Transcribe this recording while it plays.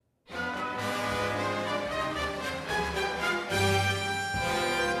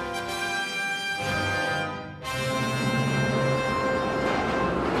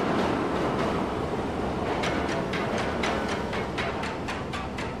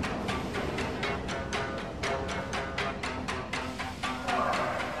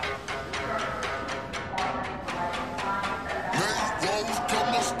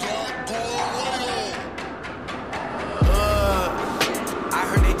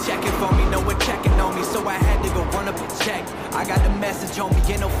checking for me, no one checking on me, so I had to go run up a check. I got the message on me,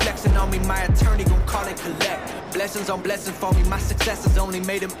 ain't no flexing on me, my attorney gon' call and collect. Blessings on blessings for me, my successes only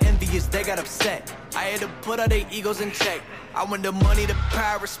made them envious, they got upset. I had to put all their egos in check. I want the money, the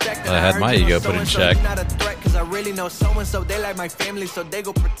power, respect. I had my ego put in check. Not a threat, cause I really know so and so. They like my family, so they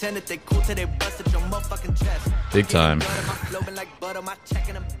go pretend that they cool till they bust at your motherfucking chest. Big time.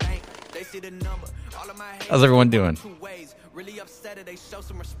 How's everyone doing?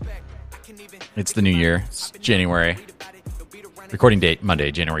 It's the new year. It's January. Recording date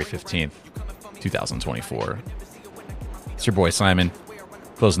Monday, January 15th, 2024. It's your boy Simon.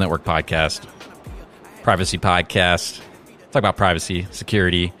 Closed Network Podcast. Privacy Podcast. Talk about privacy,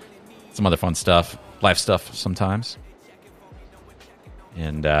 security, some other fun stuff, life stuff sometimes.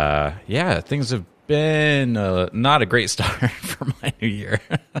 And yeah, things have been not a great start for my new year.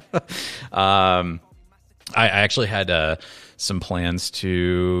 I actually had some plans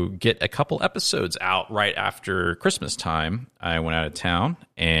to get a couple episodes out right after Christmas time. I went out of town,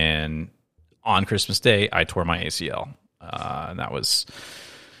 and on Christmas Day, I tore my ACL. And that was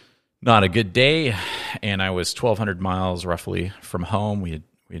not a good day, and I was 1,200 miles roughly from home. We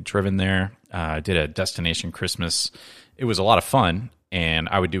had driven there, did a destination Christmas. It was a lot of fun, and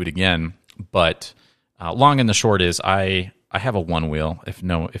I would do it again. But long and the short is, I have a one wheel. If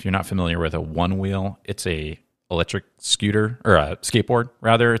you're not familiar with a one wheel, it's a electric scooter or a skateboard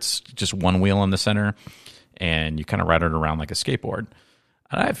rather. It's just one wheel in the center, and you kind of ride it around like a skateboard.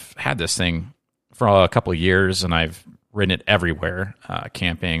 And I've had this thing for a couple of years, and I've ridden it everywhere,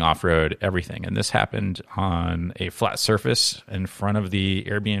 camping, off-road, everything. And this happened on a flat surface in front of the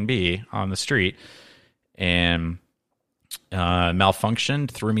Airbnb on the street, and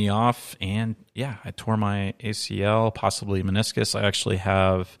malfunctioned, threw me off, and yeah, I tore my ACL, possibly meniscus. I actually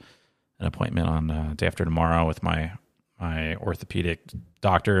have an appointment on day after tomorrow with my orthopedic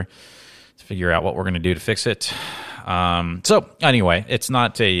doctor to figure out what we're going to do to fix it. So anyway, it's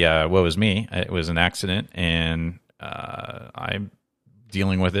not a woe is me. It was an accident, and I'm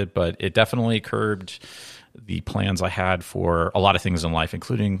dealing with it, but it definitely curbed the plans I had for a lot of things in life,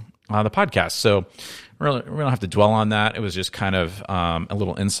 including the podcast. So we don't have to dwell on that. It was just kind of a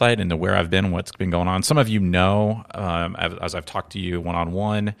little insight into where I've been, what's been going on. Some of you know, as I've talked to you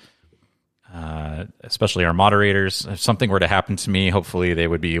one-on-one, especially our moderators, if something were to happen to me, hopefully they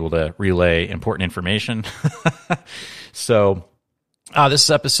would be able to relay important information. So this is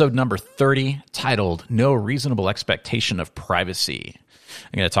episode number 30, titled No Reasonable Expectation of Privacy.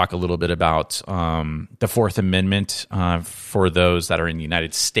 I'm going to talk a little bit about the Fourth Amendment for those that are in the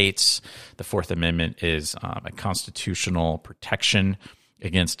United States. The Fourth Amendment is a constitutional protection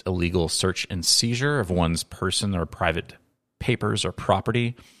against illegal search and seizure of one's person or private papers or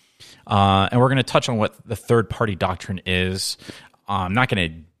property. And we're going to touch on what the third-party doctrine is. I'm not going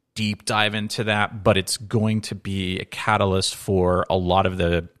to deep dive into that, but it's going to be a catalyst for a lot of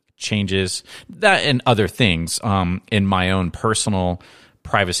the changes that and other things in my own personal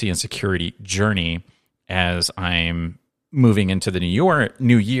privacy and security journey as I'm moving into the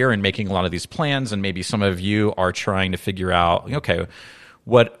new year and making a lot of these plans. And maybe some of you are trying to figure out, okay,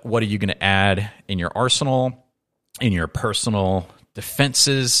 what are you going to add in your arsenal, in your personal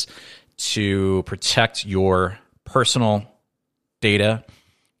defenses to protect your personal data,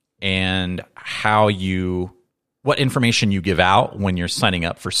 and what information you give out when you're signing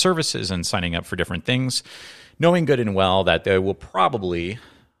up for services and signing up for different things, knowing good and well that they will probably,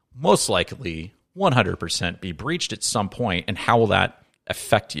 most likely, 100% be breached at some point, and how will that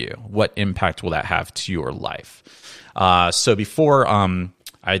affect you? What impact will that have to your life? So before,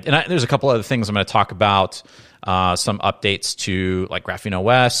 there's a couple other things I'm going to talk about. Some updates to like Graphene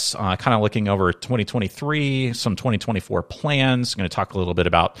OS, kind of looking over 2023, some 2024 plans. I'm going to talk a little bit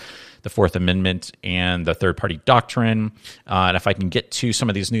about the Fourth Amendment and the third-party doctrine. And if I can get to some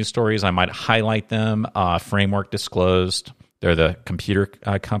of these news stories, I might highlight them. Framework disclosed. They're the computer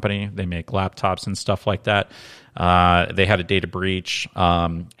company. They make laptops and stuff like that. They had a data breach.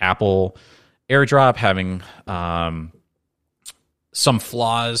 Apple AirDrop having some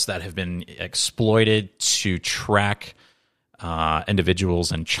flaws that have been exploited to track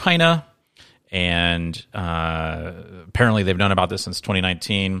individuals in China. And apparently they've known about this since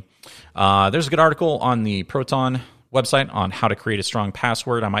 2019. There's a good article on the Proton website on how to create a strong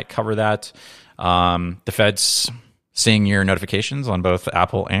password. I might cover that. The Fed's seeing your notifications on both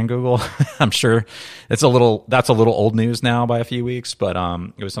Apple and Google. I'm sure that's a little old news now by a few weeks, but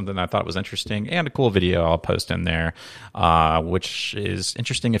it was something that I thought was interesting, and a cool video I'll post in there, which is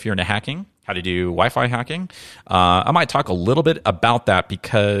interesting if you're into hacking, how to do Wi-Fi hacking. I might talk a little bit about that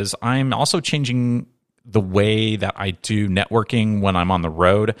because I'm also changing the way that I do networking when I'm on the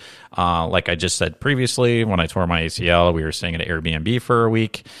road. Like I just said previously, when I tore my ACL, we were staying at an Airbnb for a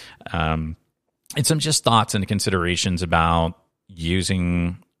week. And some just thoughts and considerations about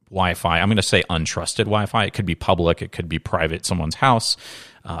using Wi-Fi. I'm going to say untrusted Wi-Fi. It could be public. It could be private, someone's house,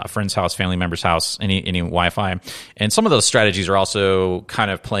 a friend's house, family member's house, any Wi-Fi. And some of those strategies are also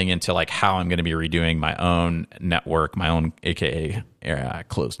kind of playing into like how I'm going to be redoing my own network, my own AKA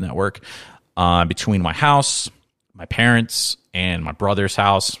closed network between my house, my parents, and my brother's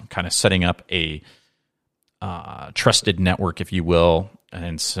house. I'm kind of setting up a trusted network, if you will,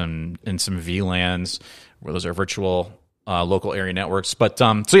 and some VLANs where those are virtual local area networks. But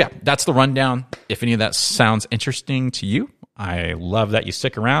so yeah, that's the rundown. If any of that sounds interesting to you, I love that you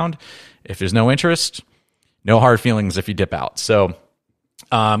stick around. If there's no interest, no hard feelings if you dip out. So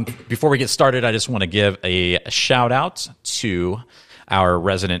before we get started, I just want to give a shout out to our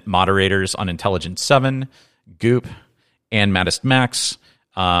resident moderators on Intelligence 7, Goop, and Maddest Max.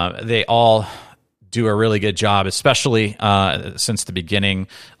 They all do a really good job, especially since the beginning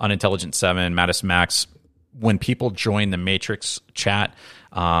on Intelligence 7, Maddest Max. When people join the Matrix chat,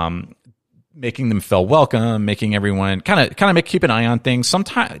 making them feel welcome, making everyone kind of keep an eye on things.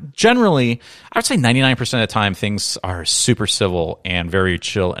 Sometimes, generally, I would say 99% of the time, things are super civil and very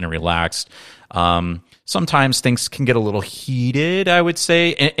chill and relaxed. Sometimes things can get a little heated, I would say,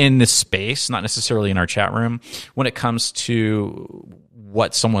 in this space, not necessarily in our chat room, when it comes to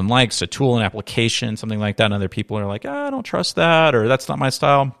what someone likes, a tool, an application, something like that. And other people are like, I don't trust that, or that's not my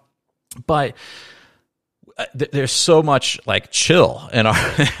style. But there's so much like chill in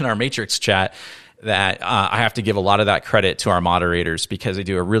our Matrix chat that I have to give a lot of that credit to our moderators, because they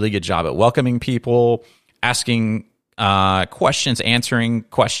do a really good job at welcoming people, asking questions, answering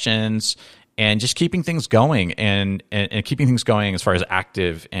questions, and just keeping things going and keeping things going as far as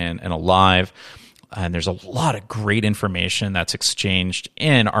active and alive. And there's a lot of great information that's exchanged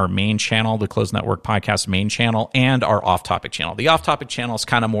in our main channel, the Closed Network Podcast main channel, and our off-topic channel. The off-topic channel is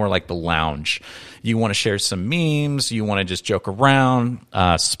kind of more like the lounge. You want to share some memes. You want to just joke around,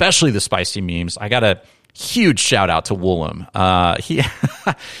 especially the spicy memes. I got a huge shout out to Woolham.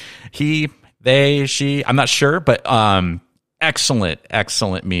 They, she, I'm not sure, but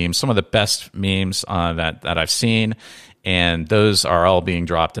excellent memes. Some of the best memes that I've seen. And those are all being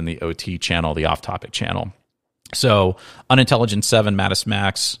dropped in the OT channel, the off-topic channel. So, Unintelligent 7, Maddest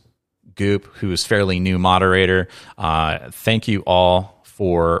Max, Goop, who is fairly new moderator, thank you all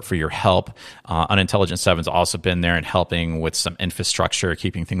for your help. Unintelligent 7's also been there and helping with some infrastructure,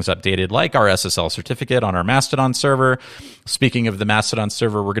 keeping things updated, like our SSL certificate on our Mastodon server. Speaking of the Mastodon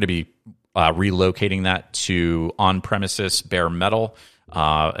server, we're going to be relocating that to on-premises bare metal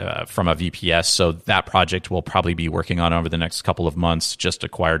from a VPS. So that project we'll probably be working on over the next couple of months. Just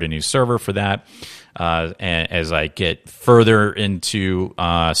acquired a new server for that. And as I get further into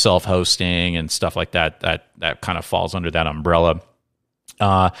self-hosting and stuff like that, that kind of falls under that umbrella.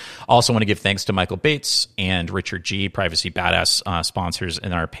 Also want to give thanks to Michael Bates and Richard G, Privacy Badass sponsors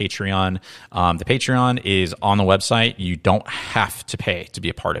in our Patreon. The Patreon is on the website. You don't have to pay to be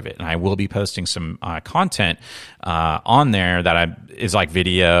a part of it. And I will be posting some content on there that is like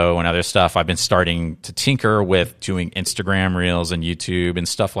video and other stuff. I've been starting to tinker with doing Instagram Reels and YouTube and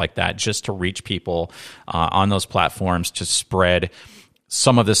stuff like that, just to reach people on those platforms, to spread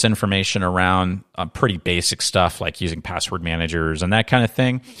some of this information around pretty basic stuff like using password managers and that kind of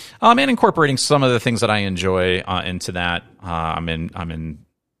thing, and incorporating some of the things that I enjoy into that. I'll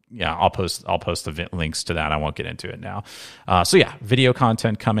post the links to that. I won't get into it now. So yeah, video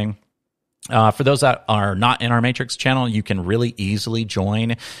content coming. For those that are not in our Matrix channel, you can really easily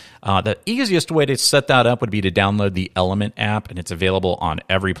join. The easiest way to set that up would be to download the Element app, and it's available on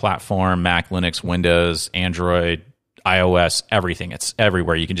every platform: Mac, Linux, Windows, Android, iOS, everything. It's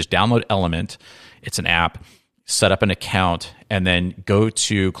everywhere. You can just download Element. It's an app, set up an account, and then go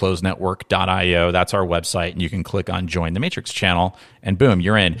to closednetwork.io. That's our website, and you can click on Join the Matrix channel, and boom,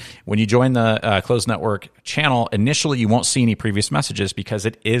 you're in. When you join the Closed Network channel, initially you won't see any previous messages because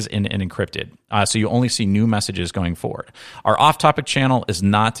it is in encrypted. So you only see new messages going forward. Our off-topic channel is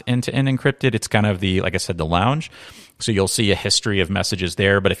not end-to-end encrypted. It's kind of like I said, the lounge. So you'll see a history of messages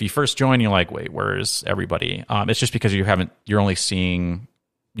there. But if you first join, you're like, wait, where is everybody? It's just because you're only seeing,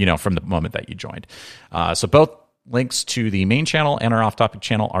 from the moment that you joined. So both links to the main channel and our off-topic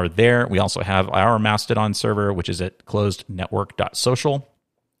channel are there. We also have our Mastodon server, which is at closednetwork.social.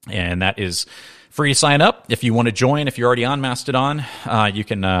 And that is free to sign up. If you want to join, if you're already on Mastodon, you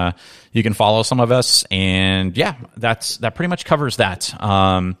can follow some of us. And yeah, that pretty much covers that.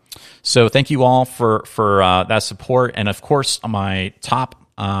 So thank you all for that support. And of course, my top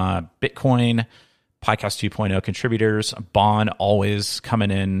Bitcoin Podcast 2.0 contributors. Bon always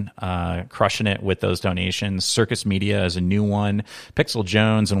coming in, crushing it with those donations. Circus Media is a new one. Pixel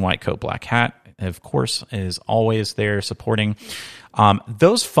Jones and White Coat Black Hat, of course, is always there supporting.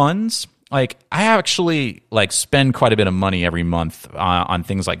 Those funds, like, I actually spend quite a bit of money every month on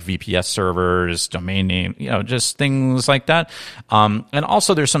things like VPS servers, domain name, just things like that. And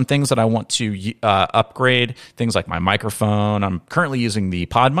also there's some things that I want to upgrade, things like my microphone. I'm currently using the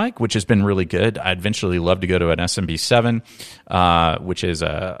Pod mic, which has been really good. I'd eventually love to go to an SMB7, which is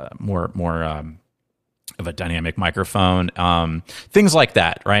a more of a dynamic microphone. Things like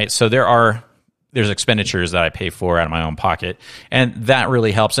that, right? So there's expenditures that I pay for out of my own pocket, and that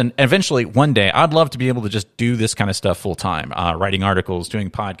really helps. And eventually, one day, I'd love to be able to just do this kind of stuff full time, writing articles,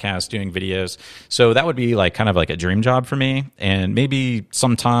 doing podcasts, doing videos. So that would be kind of like a dream job for me. And maybe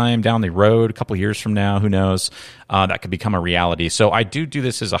sometime down the road, a couple years from now, who knows, that could become a reality. So I do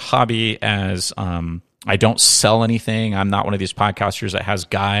this as a hobby, as I don't sell anything. I'm not one of these podcasters that has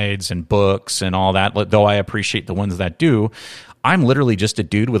guides and books and all that, though I appreciate the ones that do. I'm literally just a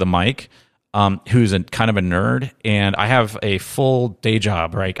dude with a mic, who's kind of a nerd, and I have a full day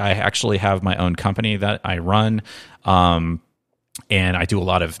job, right? I actually have my own company that I run, and I do a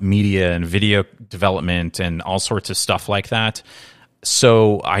lot of media and video development and all sorts of stuff like that.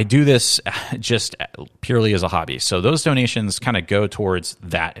 So I do this just purely as a hobby. So those donations kind of go towards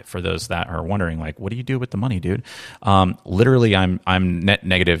that, for those that are wondering, what do you do with the money, dude? Literally, I'm net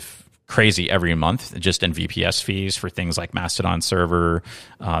negative crazy every month, just in VPS fees for things like Mastodon server,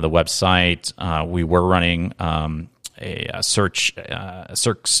 the website. We were running a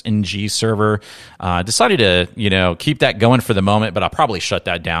Cirx NG server. Decided to keep that going for the moment, but I'll probably shut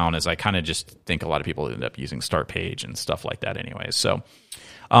that down, as I kind of just think a lot of people end up using Start Page and stuff like that anyway. So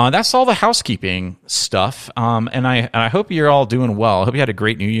that's all the housekeeping stuff. And I hope you're all doing well. I hope you had a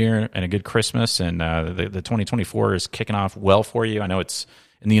great New Year and a good Christmas, and the 2024 is kicking off well for you. I know it's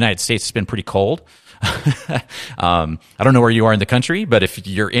in the United States, it's been pretty cold. I don't know where you are in the country, but if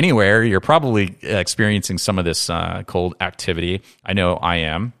you're anywhere, you're probably experiencing some of this cold activity. I know I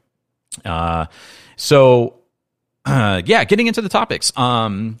am. Getting into the topics.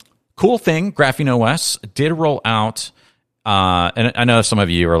 Cool thing, Graphene OS did roll out. And I know some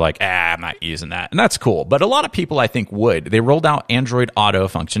of you are like, I'm not using that. And that's cool. But a lot of people, I think, would. They rolled out Android Auto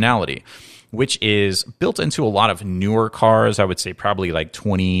functionality, which is built into a lot of newer cars. I would say probably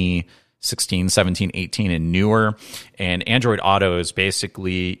 2016, 17, 18 and newer. And Android Auto is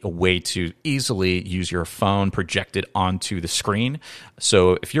basically a way to easily use your phone projected onto the screen.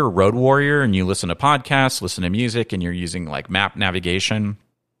 So if you're a road warrior and you listen to podcasts, listen to music, and you're using map navigation,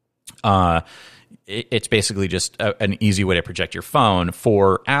 it's basically just an easy way to project your phone.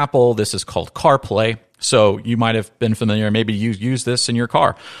 For Apple, this is called CarPlay. So you might have been familiar, maybe you use this in your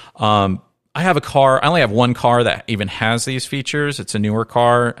car. I have a car. I only have one car that even has these features. It's a newer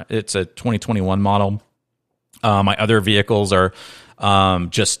car. It's a 2021 model. My other vehicles are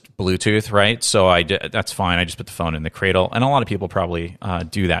just Bluetooth, right? So that's fine. I just put the phone in the cradle. And a lot of people probably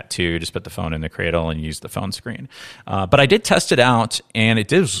do that too. Just put the phone in the cradle and use the phone screen. But I did test it out, and it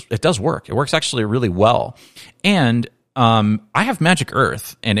does work. It works actually really well. And I have Magic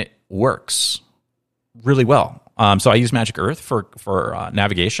Earth, and it works really well. So I use Magic Earth for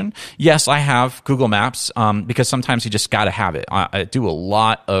navigation. Yes, I have Google Maps because sometimes you just got to have it. I do a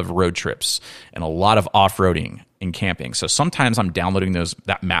lot of road trips and a lot of off-roading and camping. So sometimes I'm downloading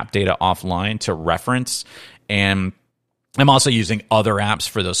that map data offline to reference, and I'm also using other apps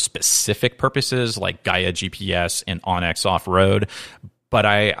for those specific purposes, like Gaia GPS and OnX Off-Road. But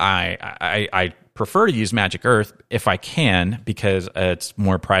I prefer to use Magic Earth if I can, because it's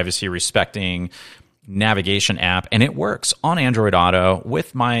more privacy respecting navigation app, and it works on Android Auto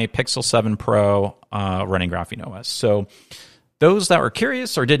with my Pixel 7 Pro running Graphene OS. So those that were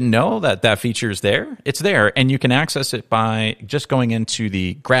curious or didn't know that feature is there, it's there, and you can access it by just going into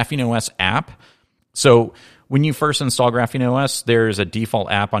the Graphene OS app. So when you first install Graphene OS, there's a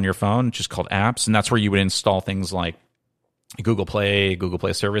default app on your phone, which is called Apps, and that's where you would install things like Google Play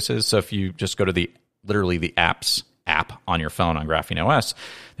services. So if you just go to literally the Apps app on your phone on Graphene OS,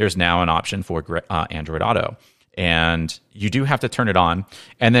 there's now an option for Android Auto. And you do have to turn it on.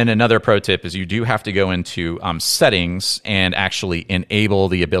 And then another pro tip is you do have to go into settings and actually enable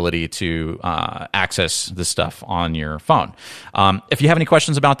the ability to access the stuff on your phone. If you have any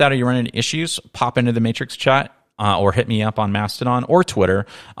questions about that or you run into issues, pop into the Matrix chat. Or hit me up on Mastodon or Twitter.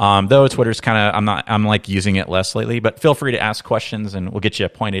 Though Twitter's I'm using it less lately, but feel free to ask questions and we'll get you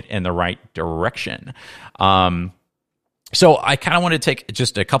pointed in the right direction. So I kind of want to take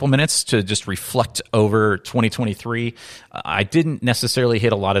just a couple minutes to just reflect over 2023. I didn't necessarily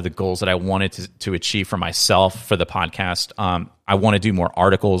hit a lot of the goals that I wanted to achieve for myself for the podcast. I want to do more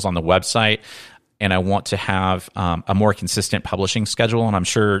articles on the website, and I want to have a more consistent publishing schedule. And I'm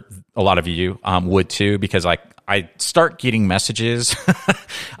sure a lot of you would too, because I start getting messages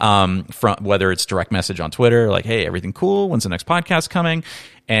from whether it's direct message on Twitter, like, "Hey, everything cool? When's the next podcast coming?"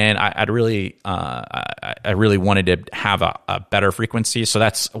 And I really wanted to have a better frequency. So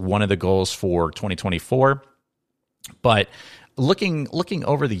that's one of the goals for 2024. But looking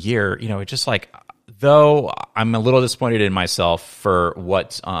over the year, it's just like, though I'm a little disappointed in myself for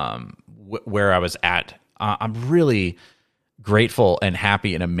where I was at, I'm really grateful and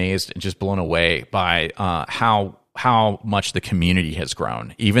happy and amazed and just blown away by how much the community has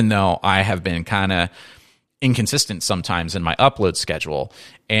grown, even though I have been kind of inconsistent sometimes in my upload schedule.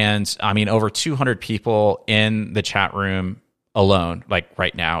 And I mean, over 200 people in the chat room alone, like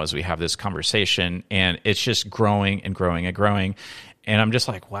right now as we have this conversation, and it's just growing and growing and growing. And I'm just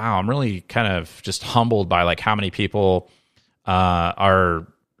like, wow, I'm really kind of just humbled by like how many people are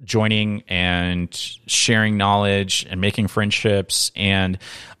joining and sharing knowledge and making friendships. And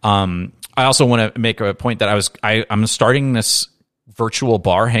I also want to make a point that I'm starting this virtual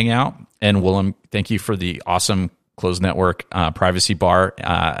bar hangout. And Willem, thank you for the awesome closed network privacy bar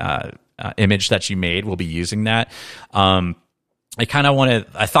image that you made. We'll be using that. I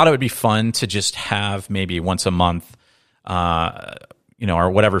thought it would be fun to just have maybe once a month,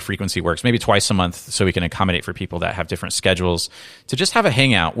 or whatever frequency works, maybe twice a month, so we can accommodate for people that have different schedules, to just have a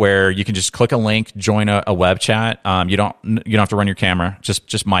hangout where you can just click a link, join a web chat. You don't have to run your camera, just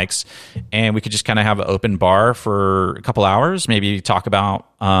mics, and we could just kind of have an open bar for a couple hours, maybe talk about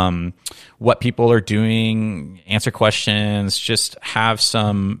what people are doing, answer questions, just have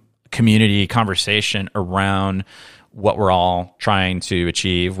some community conversation around what we're all trying to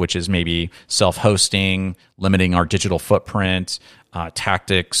achieve, which is maybe self-hosting, limiting our digital footprint,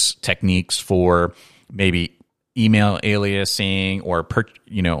 tactics, techniques for maybe email aliasing or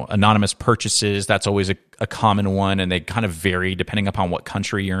anonymous purchases. That's always a common one, and they kind of vary depending upon what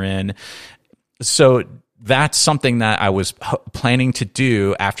country you're in. So that's something that I was planning to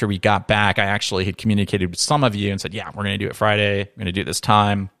do after we got back. I actually had communicated with some of you and said, yeah, we're going to do it Friday. We're going to do it this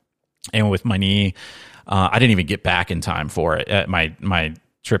time. And with my knee, I didn't even get back in time for it. My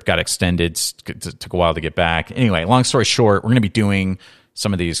trip got extended. It took a while to get back. Anyway, long story short, we're going to be doing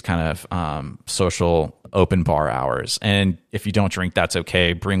some of these kind of social open bar hours. And if you don't drink, that's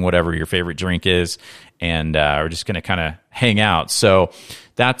okay. Bring whatever your favorite drink is, and we're just going to kind of hang out. So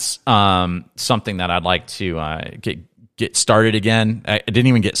that's something that I'd like to get started again. I didn't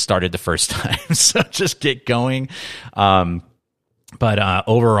even get started the first time, so just get going. But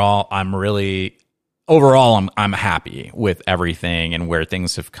overall, I'm happy with everything and where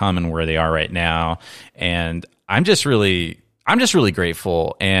things have come and where they are right now. And I'm just really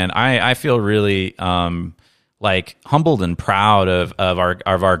grateful. And I feel really like humbled and proud of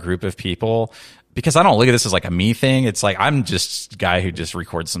our group of people, because I don't look at this as like a me thing. It's like, I'm just a guy who just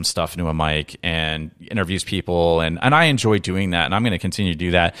records some stuff into a mic and interviews people. And I enjoy doing that, and I'm going to continue to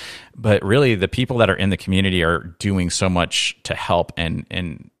do that. But really, the people that are in the community are doing so much to help and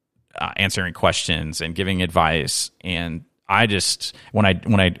answering questions and giving advice. And I just, when I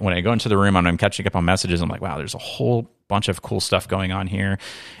go into the room and I'm catching up on messages, I'm like, wow, there's a whole bunch of cool stuff going on here,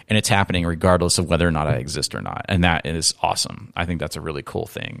 and it's happening regardless of whether or not I exist or not. And that is awesome. I think that's a really cool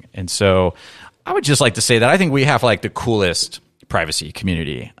thing. And so I would just like to say that I think we have like the coolest privacy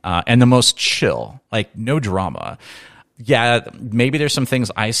community and the most chill, like no drama. Yeah, maybe there's some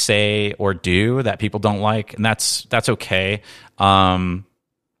things I say or do that people don't like, and that's okay.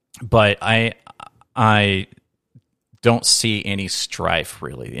 But I don't see any strife,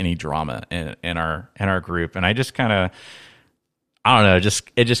 really, any drama in our group, and I just kind of, I don't know,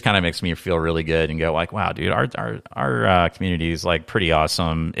 it just kind of makes me feel really good and go like, wow, dude, our community is like pretty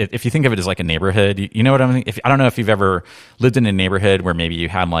awesome. If you think of it as like a neighborhood, you know what I mean? I don't know if you've ever lived in a neighborhood where maybe you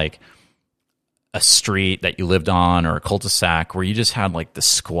had like a street that you lived on or a cul-de-sac where you just had like the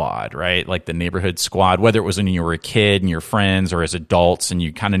squad, right? Like the neighborhood squad, whether it was when you were a kid and your friends or as adults, and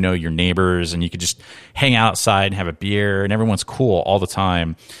you kind of know your neighbors and you could just hang outside and have a beer and everyone's cool all the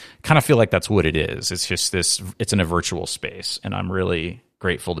time. Kind of feel like that's what it is. It's just it's in a virtual space, and I'm really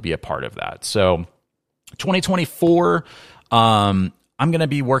grateful to be a part of that. So 2024, I'm going to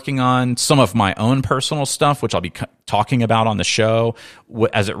be working on some of my own personal stuff, which I'll be talking about on the show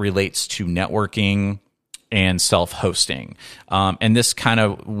as it relates to networking and self-hosting. And this kind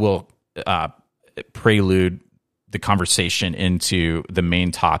of will prelude the conversation into the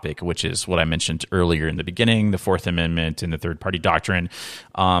main topic, which is what I mentioned earlier in the beginning, the Fourth Amendment and the third party doctrine,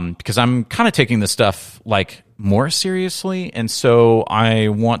 because I'm kind of taking this stuff like more seriously. And so I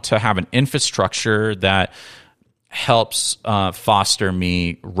want to have an infrastructure that helps foster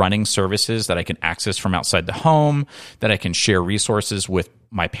me running services that I can access from outside the home, that I can share resources with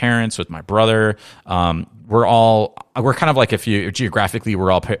my parents, with my brother. We're kind of like, if you geographically,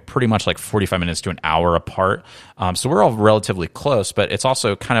 we're all pretty much like 45 minutes to an hour apart. So we're all relatively close, but it's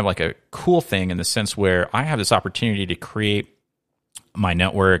also kind of like a cool thing in the sense where I have this opportunity to create my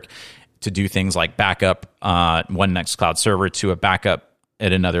network, to do things like backup one Nextcloud server to a backup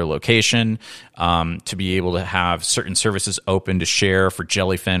at another location, to be able to have certain services open to share for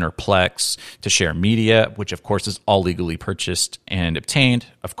Jellyfin or Plex, to share media, which of course is all legally purchased and obtained,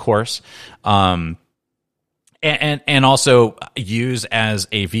 of course, and also use as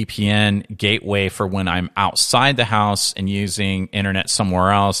a VPN gateway for when I'm outside the house and using internet somewhere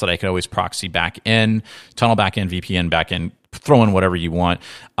else, that I could always proxy back in, tunnel back in, VPN back in, throw in whatever you want,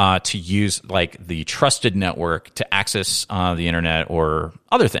 to use like the trusted network to access the internet or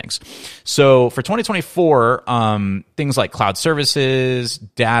other things. So for 2024, things like cloud services,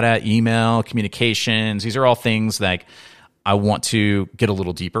 data, email, communications, these are all things like I want to get a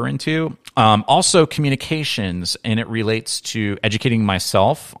little deeper into. Also communications, and it relates to educating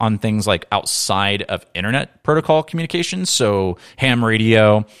myself on things like outside of internet protocol communications. So ham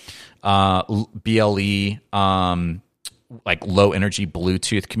radio, BLE, like low energy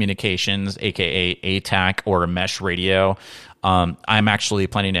Bluetooth communications, aka ATAC, or a mesh radio. I'm actually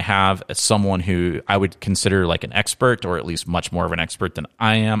planning to have someone who I would consider like an expert, or at least much more of an expert than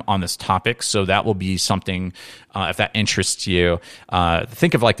I am on this topic. So that will be something, if that interests you,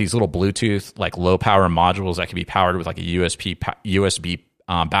 think of like these little Bluetooth, like low power modules that can be powered with like a USB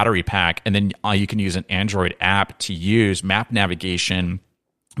battery pack. And then you can use an Android app to use map navigation,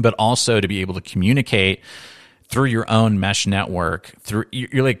 but also to be able to communicate through your own mesh network.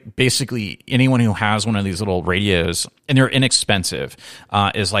 You're like basically anyone who has one of these little radios, and they're inexpensive,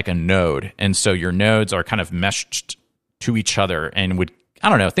 is like a node. And so your nodes are kind of meshed to each other, and I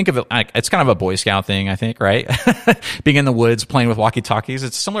don't know, think of it like it's kind of a Boy Scout thing, I think, right? Being in the woods, playing with walkie-talkies.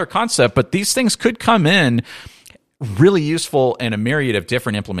 It's a similar concept, but these things could come in really useful in a myriad of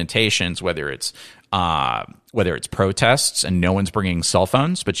different implementations, whether it's protests and no one's bringing cell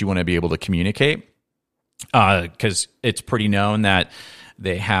phones, but you want to be able to communicate. Because it's pretty known that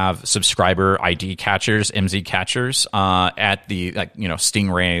they have subscriber ID catchers, MZ catchers, at the, like,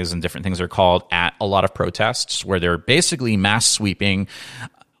 stingrays and different things are called, at a lot of protests, where they're basically mass sweeping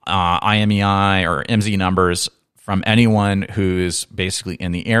IMEI or MZ numbers from anyone who's basically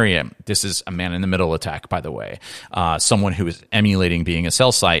in the area. This is a man-in-the-middle attack, by the way. Someone who is emulating being a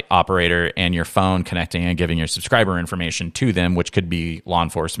cell site operator and your phone connecting and giving your subscriber information to them, which could be law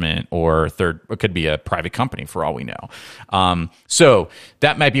enforcement or it could be a private company for all we know. So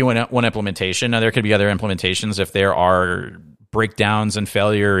that might be one implementation. Now, there could be other implementations if there are breakdowns and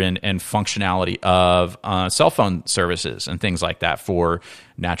failure and functionality of cell phone services and things like that for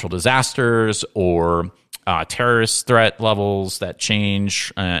natural disasters or terrorist threat levels that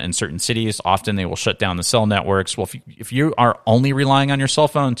change in certain cities. Often they will shut down the cell networks. Well, if you are only relying on your cell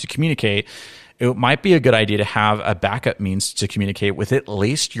phone to communicate, it might be a good idea to have a backup means to communicate with at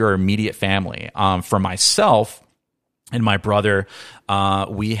least your immediate family. For myself and my brother,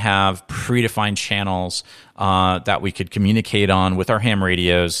 we have predefined channels that we could communicate on with our ham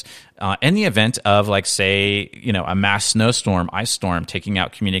radios in the event of, like, say, a mass snowstorm, ice storm, taking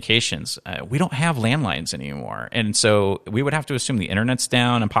out communications. We don't have landlines anymore. And so we would have to assume the internet's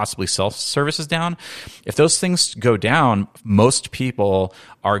down and possibly cell service is down. If those things go down, most people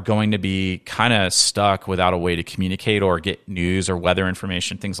are going to be kind of stuck without a way to communicate or get news or weather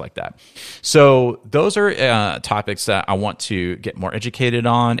information, things like that. So those are topics that I want to get more educated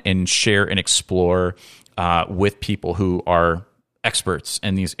on and share and explore with people who are experts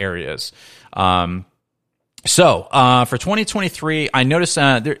in these areas. So for 2023, I noticed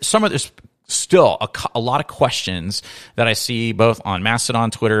there's still a lot of questions that I see both on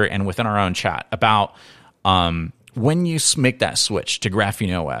Mastodon, Twitter, and within our own chat about when you make that switch to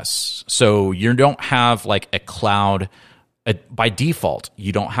Graphene OS. So you don't have like a cloud. By default,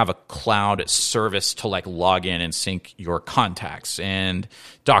 you don't have a cloud service to like log in and sync your contacts and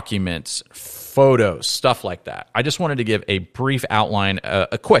documents, photos, stuff like that. I just wanted to give a brief outline,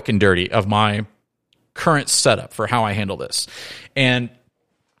 a quick and dirty, of my current setup for how I handle this. And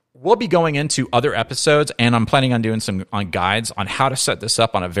we'll be going into other episodes, and I'm planning on doing some guides on how to set this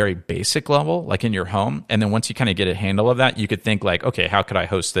up on a very basic level, like in your home. And then once you kind of get a handle of that, you could think like, okay, how could I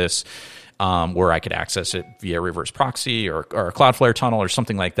host this where I could access it via reverse proxy or a Cloudflare tunnel or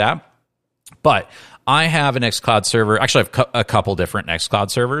something like that. But I have an Nextcloud server. Actually, I have a couple different Nextcloud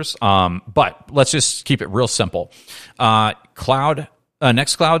servers. But let's just keep it real simple. Nextcloud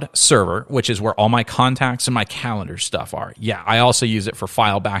server, which is where all my contacts and my calendar stuff are. Yeah, I also use it for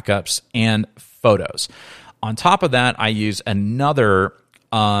file backups and photos. On top of that, I use another,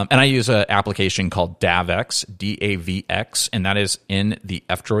 and I use an application called DAVX, DAVX, and that is in the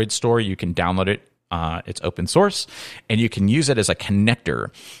F-Droid store. You can download it. It's open source, and you can use it as a connector.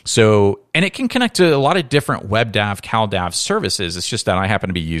 So, and it can connect to a lot of different WebDAV, CalDAV services. It's just that I happen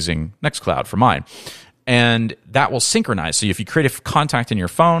to be using Nextcloud for mine. And that will synchronize. So if you create a contact in your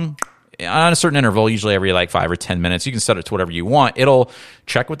phone on a certain interval, usually every like 5 or 10 minutes, you can set it to whatever you want. It'll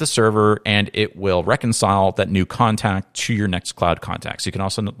check with the server, and it will reconcile that new contact to your Nextcloud contacts. You can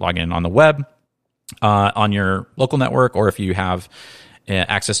also log in on the web, on your local network, or if you have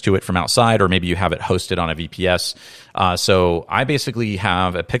access to it from outside, or maybe you have it hosted on a VPS. So I basically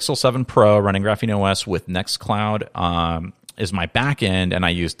have a Pixel 7 Pro running Graphene OS with Nextcloud is my backend, and I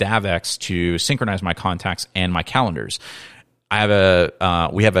use DAVX to synchronize my contacts and my calendars.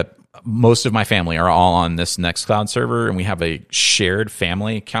 Most of my family are all on this Nextcloud server, and we have a shared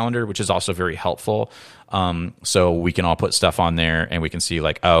family calendar, which is also very helpful. So we can all put stuff on there, and we can see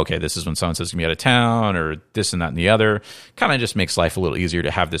like, oh, okay, this is when someone-so-is going to be out of town, or this and that and the other. Kind of just makes life a little easier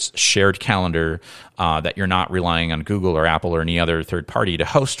to have this shared calendar that you're not relying on Google or Apple or any other third party to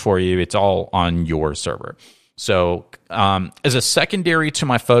host for you. It's all on your server. So as a secondary to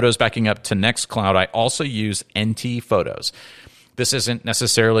my photos backing up to Nextcloud, I also use NT Photos. This isn't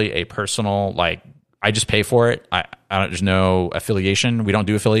necessarily a personal, like, I just pay for it. There's no affiliation. We don't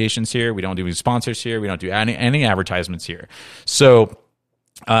do affiliations here. We don't do sponsors here. We don't do any advertisements here. So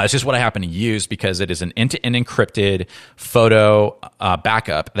it's just what I happen to use because it is an end-to-end encrypted photo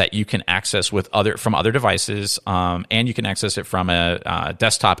backup that you can access from other devices, and you can access it from a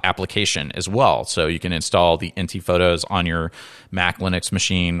desktop application as well. So you can install the NT Photos on your Mac, Linux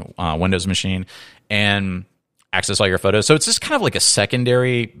machine, Windows machine, and access all your photos. So it's just kind of like a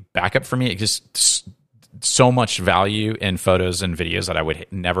secondary backup for me. It just so much value in photos and videos that I would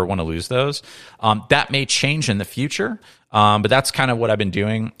never want to lose those. That may change in the future, but that's kind of what I've been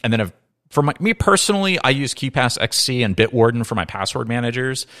doing. And then for me personally, I use KeePass XC and Bitwarden for my password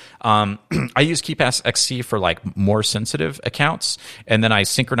managers. I use KeePass XC for like more sensitive accounts, and then I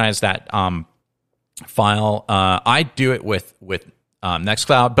synchronize that file. I do it with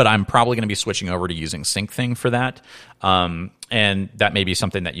Nextcloud, but I'm probably going to be switching over to using SyncThing for that. And that may be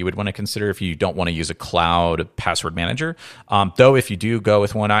something that you would want to consider if you don't want to use a cloud password manager. Though if you do go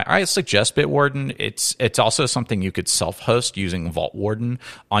with one, I suggest Bitwarden. It's also something you could self-host using Vault Warden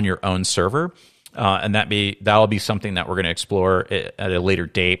on your own server. And that'll be something that we're going to explore at a later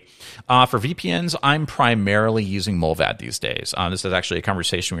date. For VPNs, I'm primarily using Mullvad these days. This is actually a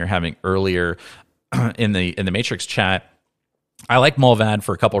conversation we were having earlier in the Matrix chat. I like Mullvad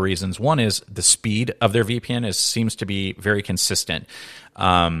for a couple reasons. One is the speed of their VPN seems to be very consistent.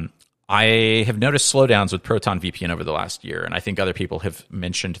 I have noticed slowdowns with Proton VPN over the last year, and I think other people have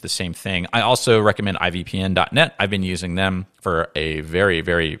mentioned the same thing. I also recommend ivpn.net. I've been using them for a very,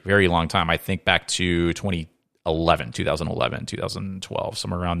 very, very long time. I think back to 2011, 2012,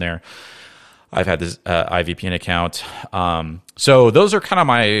 somewhere around there. I've had this IVPN account. So those are kind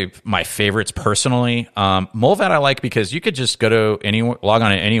of my favorites personally. Mullvad I like because you could just log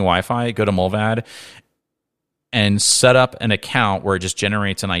on to any Wi-Fi, go to Mullvad, and set up an account where it just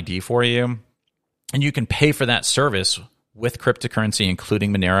generates an ID for you. And you can pay for that service with cryptocurrency,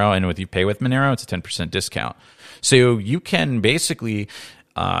 including Monero. And if you pay with Monero, it's a 10% discount. So you can basically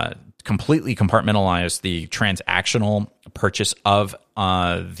completely compartmentalize the transactional purchase of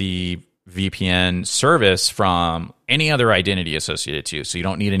the VPN service from any other identity associated to you. So you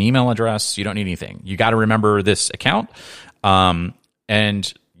don't need an email address. You don't need anything. You got to remember this account. And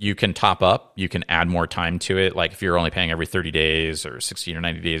you can top up. You can add more time to it. Like if you're only paying every 30 days or 60 or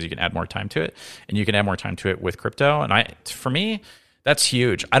 90 days, you can add more time to it. And you can add more time to it with crypto. And for me, that's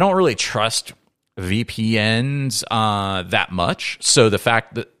huge. I don't really trust VPNs that much. So the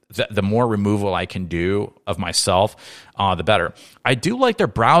fact that the more removal I can do of myself, the better. I do like their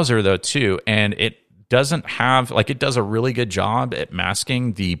browser though too, and it doesn't have it does a really good job at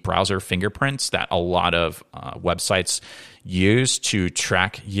masking the browser fingerprints that a lot of websites use to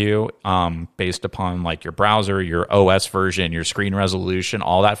track you based upon like your browser, your OS version, your screen resolution,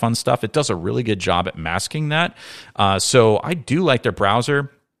 all that fun stuff. It does a really good job at masking that. So I do like their browser.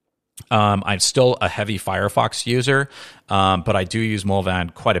 I'm still a heavy Firefox user, but I do use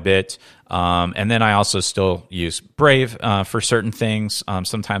Mullvad quite a bit. And then I also still use Brave for certain things.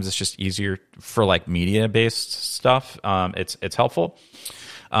 Sometimes it's just easier for like media-based stuff. It's helpful.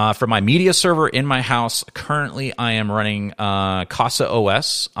 For my media server in my house, currently I am running Casa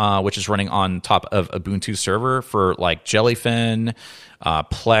OS, which is running on top of Ubuntu server for like Jellyfin,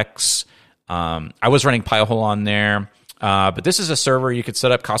 Plex. I was running Pi-hole on there. But this is a server you could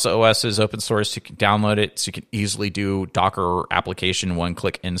set up. Casa OS is open source. You can download it, so you can easily do Docker application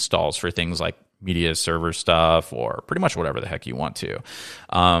one-click installs for things like media server stuff or pretty much whatever the heck you want to.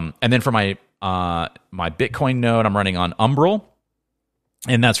 And then for my my Bitcoin node, I'm running on Umbrel.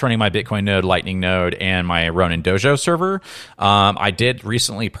 And that's running my Bitcoin node, Lightning node, and my Ronin Dojo server. I did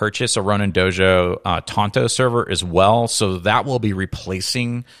recently purchase a Ronin Dojo Tonto server as well, so that will be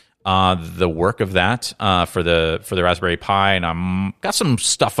replacing the work of that for the Raspberry Pi, and I'm got some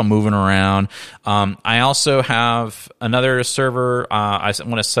stuff I'm moving around. I also have another server I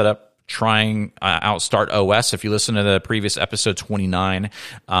want to set up trying out Start OS. If you listen to the previous episode 29,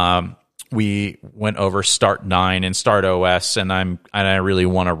 we went over Start 9 and Start OS, and I really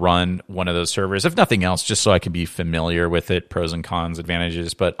want to run one of those servers, if nothing else, just so I can be familiar with it, pros and cons,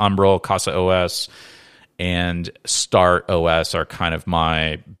 advantages. But Umbrel, Casa OS, and Start OS are kind of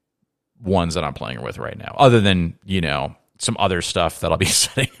my ones that I'm playing with right now, other than, some other stuff that I'll be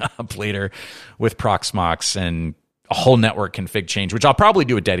setting up later with Proxmox and a whole network config change, which I'll probably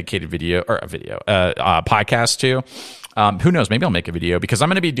do a dedicated podcast to. Who knows? Maybe I'll make a video, because I'm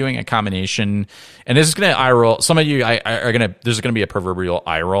going to be doing a combination, and this is going to eye roll. Some of you are going to, there's going to be a proverbial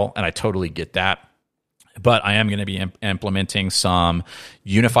eye roll, and I totally get that. But I am going to be implementing some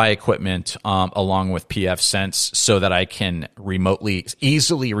Unify equipment along with pfSense, so that I can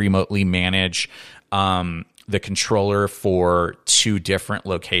easily remotely manage the controller for two different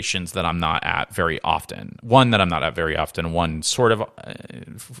locations that I'm not at very often. One that I'm not at very often, one sort of,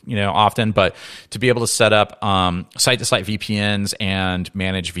 often, but to be able to set up site-to-site VPNs and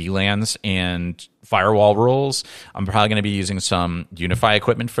manage VLANs and firewall rules, I'm probably going to be using some Unify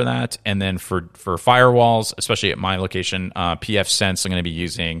equipment for that. And then for firewalls, especially at my location, pfSense, I'm going to be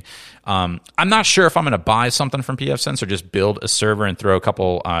using. I'm not sure if I'm going to buy something from pfSense or just build a server and throw a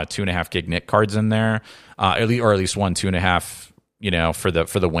couple 2.5 gig NIC cards in there, or at least one 2.5, for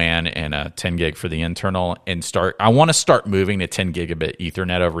the WAN, and a 10 gig for the internal, and I want to start moving to 10 gigabit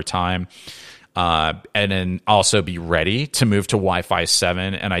Ethernet over time. And then also be ready to move to Wi-Fi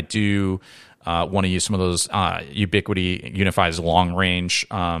 7. And I do want to use some of those Ubiquiti Unify's long range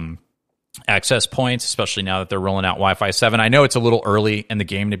access points, especially now that they're rolling out Wi-Fi 7. I know it's a little early in the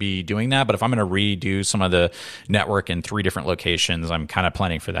game to be doing that, but if I'm going to redo some of the network in 3 different locations, I'm kind of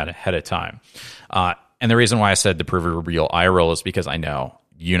planning for that ahead of time. And the reason why I said the proverbial eye roll is because I know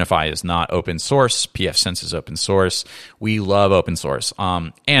Unify is not open source. pfSense is open source. We love open source.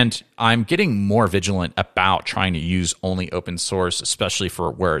 And I'm getting more vigilant about trying to use only open source, especially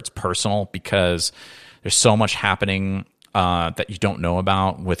for where it's personal, because there's so much happening that you don't know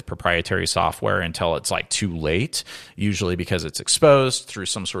about with proprietary software until it's like too late, usually because it's exposed through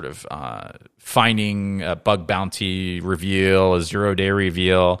some sort of finding, a bug bounty reveal, a 0-day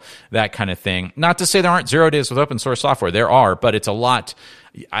reveal, that kind of thing. Not to say there aren't 0 days with open source software. There are, but it's a lot.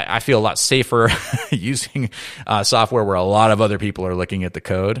 I feel a lot safer using software where a lot of other people are looking at the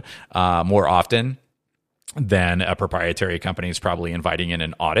code more often than a proprietary company is probably inviting in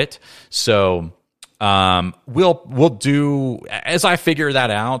an audit. So we'll do, as I figure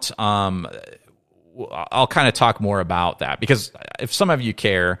that out, I'll kind of talk more about that, because if some of you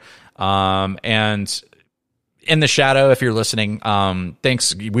care, and in the shadow, if you're listening,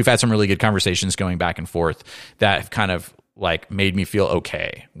 thanks. We've had some really good conversations going back and forth that have kind of like made me feel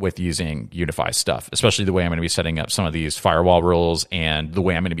okay with using Unify stuff, especially the way I'm going to be setting up some of these firewall rules and the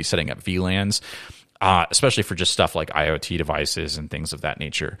way I'm going to be setting up VLANs, especially for just stuff like IoT devices and things of that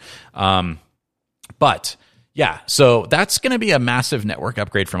nature. But yeah, so that's going to be a massive network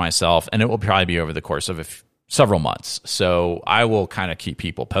upgrade for myself, and it will probably be over the course of several months. So I will kind of keep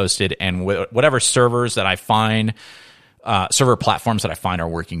people posted, and whatever servers that I find, server platforms that I find are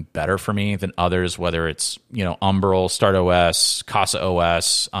working better for me than others, whether it's, Umbrel, Start OS, Casa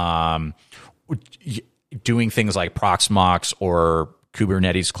OS, doing things like Proxmox or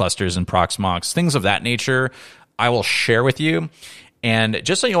Kubernetes clusters and Proxmox, things of that nature, I will share with you. And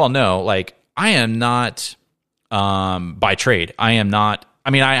just so you all know, like, I am not, by trade, I am not.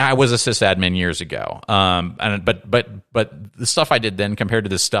 I mean, I was a sysadmin years ago, but the stuff I did then compared to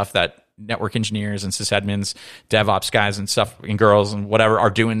the stuff that network engineers and sysadmins, DevOps guys and stuff and girls and whatever are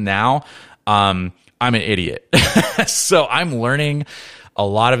doing now, I'm an idiot. So I'm learning a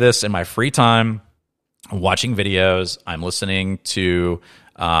lot of this in my free time. I'm watching videos. I'm listening to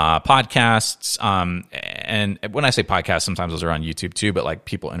podcasts. And when I say podcasts, sometimes those are on YouTube too, but like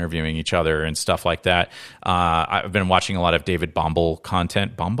people interviewing each other and stuff like that. I've been watching a lot of David Bombal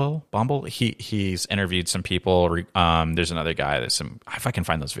content. Bombal? He's interviewed some people. There's another guy if I can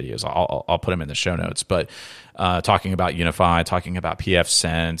find those videos, I'll put them in the show notes, but talking about Unify, talking about PF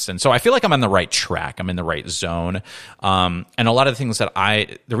Sense. And so I feel like I'm on the right track. I'm in the right zone. And a lot of the things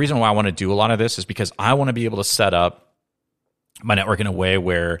the reason why I want to do a lot of this is because I want to be able to set up my network in a way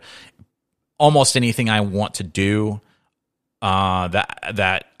where almost anything I want to do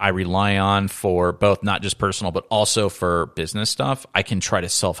that I rely on for both not just personal but also for business stuff, I can try to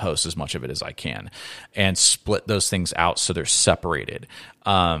self-host as much of it as I can and split those things out so they're separated.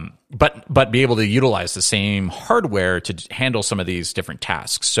 But be able to utilize the same hardware to handle some of these different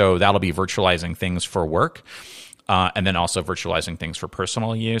tasks. So that'll be virtualizing things for work. And then also virtualizing things for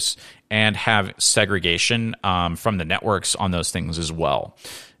personal use, and have segregation from the networks on those things as well.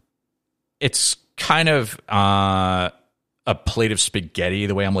 It's kind of a plate of spaghetti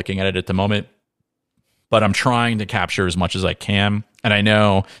the way I'm looking at it at the moment, but I'm trying to capture as much as I can, and I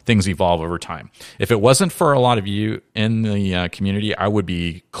know things evolve over time. If it wasn't for a lot of you in the community, I would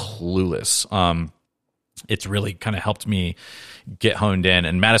be clueless. It's really kind of helped me get honed in.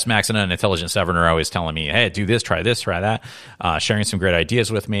 And Mattis Maxina and Intelligent Severn are always telling me, hey, do this, try that, sharing some great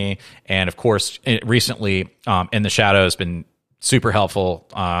ideas with me. And of course, recently, In the Shadow has been super helpful.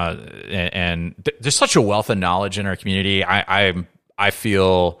 And there's such a wealth of knowledge in our community. I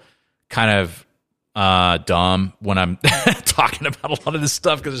feel kind of dumb when I'm talking about a lot of this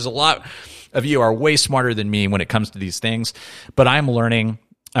stuff, because there's a lot of you are way smarter than me when it comes to these things. But I'm learning.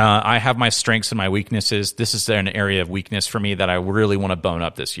 I have my strengths and my weaknesses. This is an area of weakness for me that I really want to bone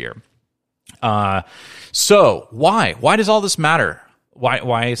up this year. So why does all this matter?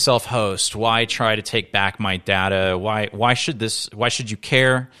 Why self-host? Why try to take back my data? Why should you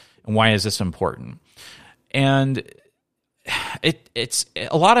care? And why is this important? And it's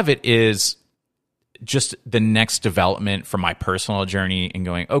a lot of it is just the next development from my personal journey and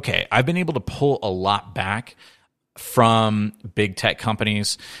going, okay, I've been able to pull a lot back from big tech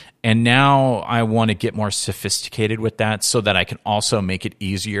companies, and now I want to get more sophisticated with that so that I can also make it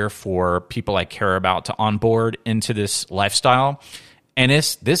easier for people I care about to onboard into this lifestyle. And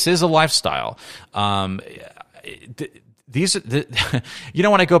this is a lifestyle. When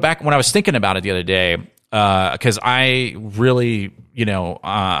I go back, when I was thinking about it the other day, because I really,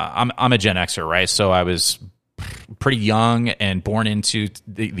 I'm a Gen Xer, right? So I was pretty young and born into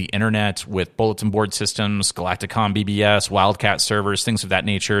the internet with bulletin board systems, Galacticom BBS, Wildcat servers, things of that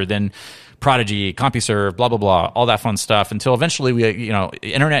nature. Then Prodigy, CompuServe, blah, blah, blah, all that fun stuff, until eventually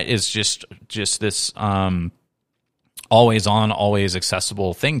internet is just this always on, always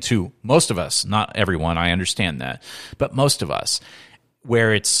accessible thing to most of us. Not everyone, I understand that, but most of us,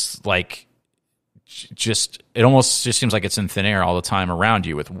 where it's like, it almost just seems like it's in thin air all the time around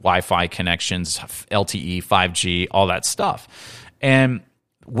you with Wi-Fi connections, LTE, 5G, all that stuff. And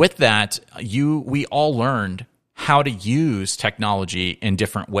with that, we all learned how to use technology in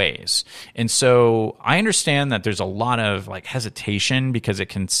different ways. And so I understand that there's a lot of hesitation because it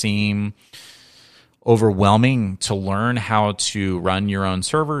can seem overwhelming to learn how to run your own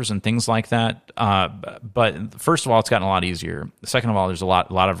servers and things like that. But first of all, it's gotten a lot easier. Second of all, there's a lot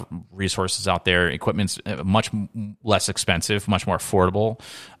of resources out there. Equipment's much less expensive, much more affordable,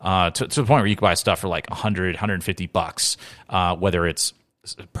 to the point where you can buy stuff for like $100, $150, whether it's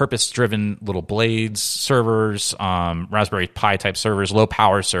purpose-driven little Blades servers, Raspberry Pi type servers, low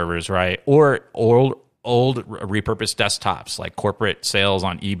power servers, right? Or old repurposed desktops, like corporate sales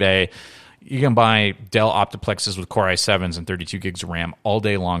on eBay. You can buy Dell Optiplexes with Core i7s and 32 gigs of RAM all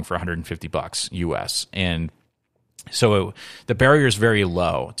day long for $150 US. And so the barrier is very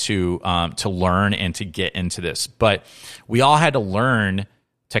low to learn and to get into this. But we all had to learn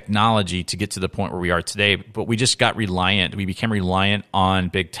technology to get to the point where we are today. But we just got reliant. We became reliant on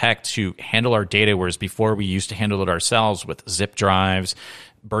big tech to handle our data, whereas before we used to handle it ourselves with zip drives,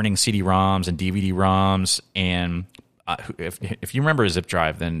 burning CD-ROMs and DVD-ROMs, and if you remember a zip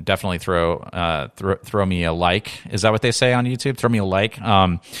drive, then definitely throw me a like. Is that what they say on YouTube? Throw me a like.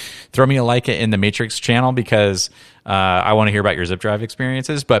 Throw me a like in the Matrix channel, because I want to hear about your zip drive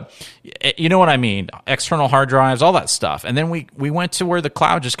experiences. But you know what I mean? External hard drives, all that stuff. And then we went to where the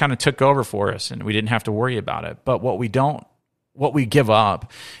cloud just kind of took over for us, and we didn't have to worry about it. But what we give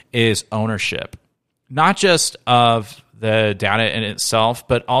up is ownership, not just of the data in itself,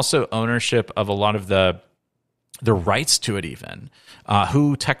 but also ownership of a lot of the rights to it, even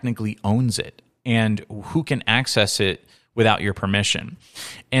who technically owns it and who can access it without your permission.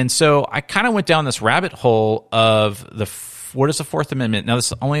 And so I kind of went down this rabbit hole of what is the Fourth Amendment? Now, this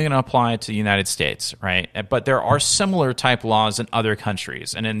is only going to apply to the United States, right? But there are similar type laws in other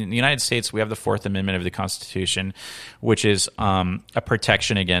countries. And in the United States, we have the Fourth Amendment of the Constitution, which is a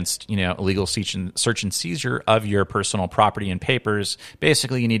protection against, illegal search and seizure of your personal property and papers.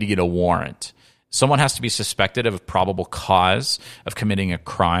 Basically, you need to get a warrant. Someone has to be suspected of probable cause of committing a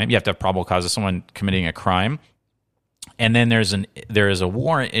crime. You have to have probable cause of someone committing a crime. And then there is a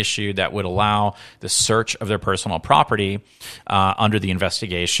warrant issued that would allow the search of their personal property under the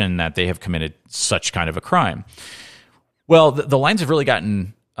investigation that they have committed such kind of a crime. Well, the lines have really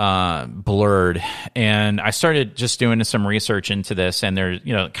gotten blurred, and I started just doing some research into this, and there,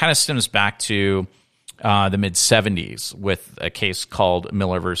 it kind of stems back to the mid 70s with a case called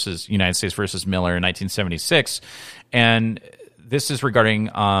Miller versus United States versus Miller in 1976, and this is regarding.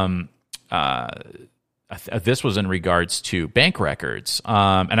 This was in regards to bank records,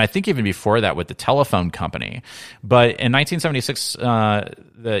 and I think even before that with the telephone company. But in 1976,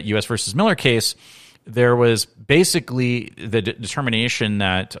 the U.S. versus Miller case, there was basically the determination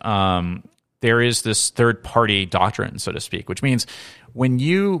that there is this third-party doctrine, so to speak, which means when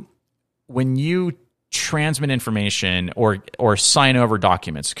you transmit information or sign over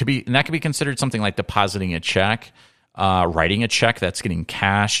documents, and that could be considered something like depositing a check, writing a check that's getting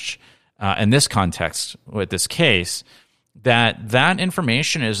cashed. In this context, with this case, that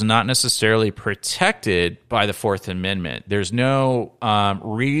information is not necessarily protected by the Fourth Amendment. There's no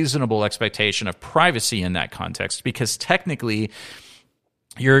reasonable expectation of privacy in that context because technically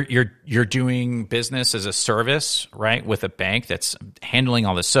you're doing business as a service, right, with a bank that's handling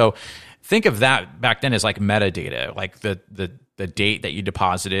all this. So think of that back then as like metadata, like the date that you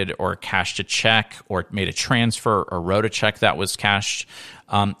deposited or cashed a check or made a transfer or wrote a check that was cashed.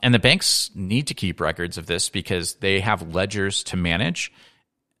 And the banks need to keep records of this because they have ledgers to manage.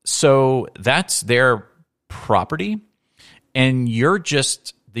 So that's their property. And you're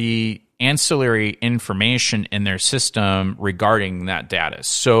just the ancillary information in their system regarding that data.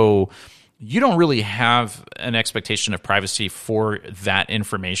 So you don't really have an expectation of privacy for that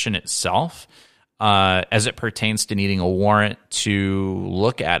information itself as it pertains to needing a warrant to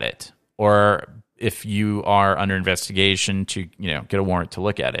look at it, or if you are under investigation to get a warrant to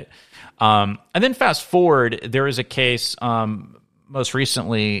look at it. And then fast forward, there is a case most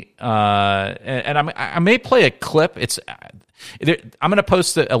recently, and I may play a clip. I'm going to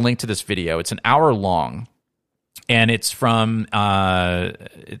post a link to this video. It's an hour long, and it's from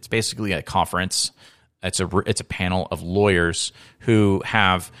it's basically a conference. It's a panel of lawyers who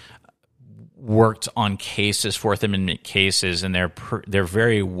have worked on cases, Fourth Amendment cases, and they're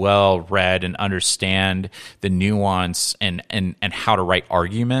very well read and understand the nuance and how to write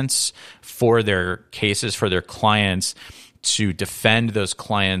arguments for their cases, for their clients, to defend those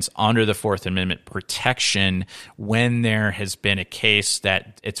clients under the Fourth Amendment protection when there has been a case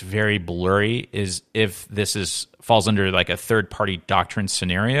that it's very blurry, is if this falls under like a third-party doctrine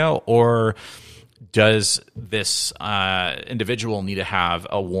scenario, or does this individual need to have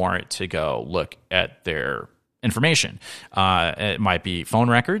a warrant to go look at their information? It might be phone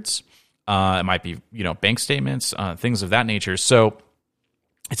records. It might be bank statements, things of that nature. So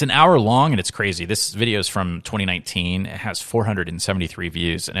it's an hour long and it's crazy. This video is from 2019. It has 473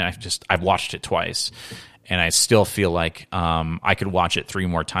 views, and I've watched it twice, and I still feel like I could watch it 3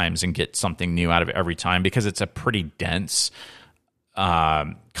 more times and get something new out of it every time, because it's a pretty dense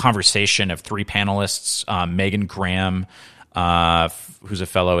conversation of 3 panelists. Megan Graham, who's a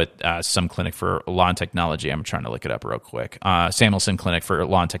fellow at some clinic for law and technology. I'm trying to look it up real quick. Samuelson Clinic for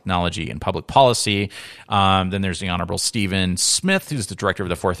Law and Technology and Public Policy. Then there's the Honorable Stephen Smith, who's the director of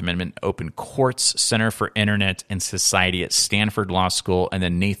the Fourth Amendment Open Courts Center for Internet and Society at Stanford Law School. And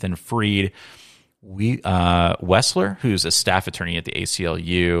then Nathan Freed Wessler, who's a staff attorney at the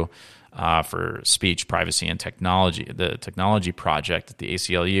ACLU, for speech, privacy, and technology, the technology project at the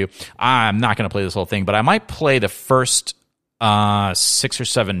ACLU. I'm not going to play this whole thing, but I might play the first 6 or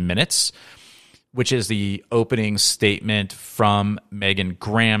 7 minutes, which is the opening statement from Megan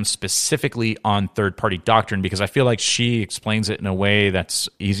Graham specifically on third-party doctrine, because I feel like she explains it in a way that's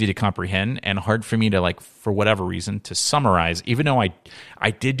easy to comprehend and hard for me to, for whatever reason, to summarize, even though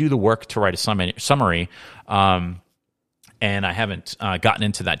I did do the work to write a summary. And I haven't gotten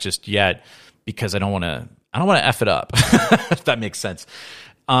into that just yet because I don't want to F it up, if that makes sense.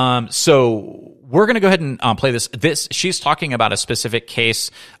 So we're going to go ahead and play this. She's talking about a specific case,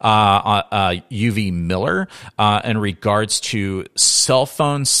 UV Miller, in regards to cell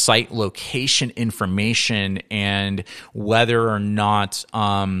phone site location information and whether or not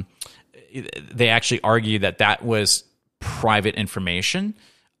they actually argue that was private information,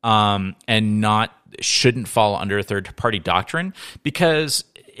 and shouldn't fall under a third-party doctrine. Because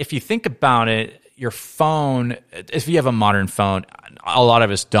if you think about it, your phone, if you have a modern phone, a lot of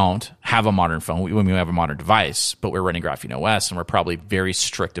us don't have a modern phone when we have a modern device, but we're running Graphene OS, and we're probably very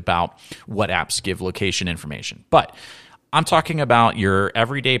strict about what apps give location information. But I'm talking about your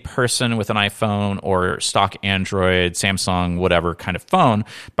everyday person with an iPhone or stock Android, Samsung, whatever kind of phone.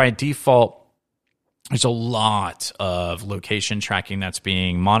 By default, there's a lot of location tracking that's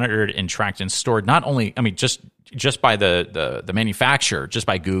being monitored and tracked and stored. Not only, just by the manufacturer, just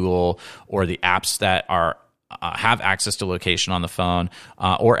by Google or the apps that are have access to location on the phone,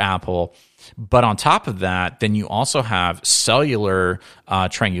 or Apple. But on top of that, then you also have cellular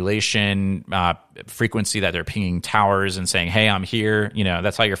triangulation frequency that they're pinging towers and saying, hey, I'm here.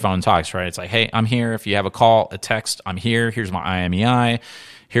 That's how your phone talks, right? It's like, hey, I'm here. If you have a call, a text, I'm here. Here's my IMEI.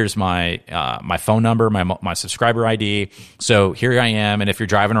 Here's my phone number, my subscriber ID. So here I am. And if you're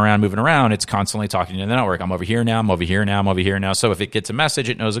driving around, moving around, it's constantly talking to the network. I'm over here now. I'm over here now. I'm over here now. So if it gets a message,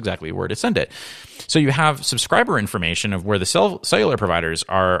 it knows exactly where to send it. So you have subscriber information of where the cellular providers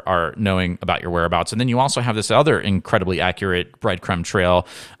are knowing about your whereabouts. And then you also have this other incredibly accurate breadcrumb trail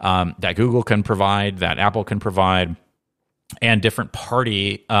that Google can provide, that Apple can provide, and different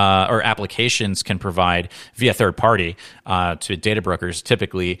party or applications can provide via third party to data brokers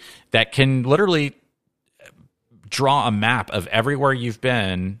typically, that can literally draw a map of everywhere you've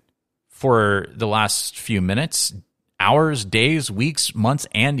been for the last few minutes, hours, days, weeks, months,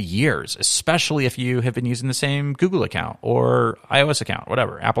 and years, especially if you have been using the same Google account or iOS account,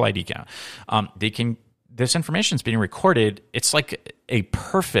 whatever, Apple ID account. This information is being recorded. It's like a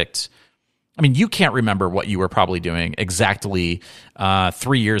perfect... you can't remember what you were probably doing exactly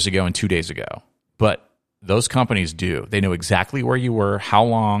 3 years ago and 2 days ago, but those companies do. They know exactly where you were, how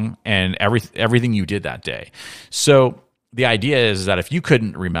long, and everything you did that day. So the idea is that if you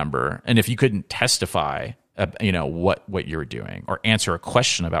couldn't remember and if you couldn't testify, what you were doing or answer a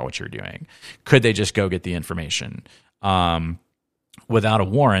question about what you're doing, could they just go get the information without a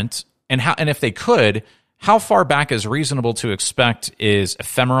warrant? And if they could, how far back is reasonable to expect is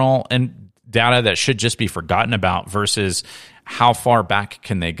ephemeral and data that should just be forgotten about versus how far back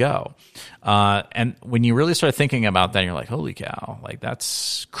can they go? And when you really start thinking about that, you're like, holy cow,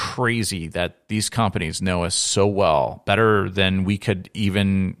 that's crazy that these companies know us so well, better than we could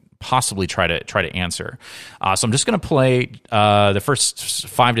even possibly try to answer. So I'm just going to play the first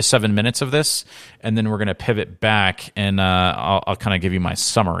 5 to 7 minutes of this, and then we're going to pivot back, and I'll kind of give you my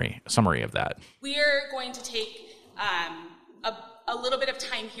summary of that. We are going to take a little bit of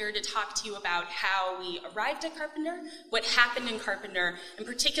time here to talk to you about how we arrived at Carpenter, what happened in Carpenter, and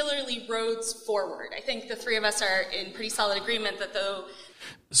particularly roads forward. I think the three of us are in pretty solid agreement that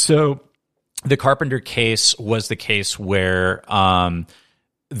So the Carpenter case was the case where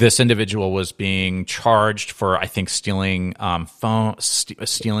this individual was being charged for, I think, stealing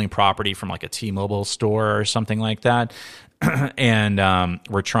stealing property from like a T-Mobile store or something like that. And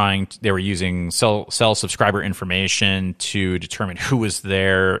they were using cell subscriber information to determine who was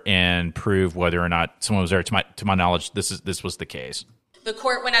there and prove whether or not someone was there. To my knowledge, this was the case. The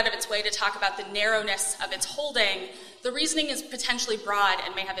court went out of its way to talk about the narrowness of its holding. The reasoning is potentially broad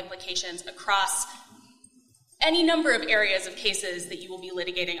and may have implications across any number of areas of cases that you will be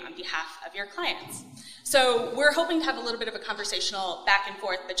litigating on behalf of your clients. So we're hoping to have a little bit of a conversational back and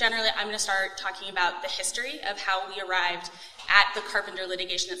forth, but generally I'm going to start talking about the history of how we arrived at the Carpenter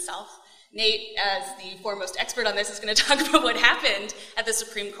litigation itself. Nate, as the foremost expert on this, is going to talk about what happened at the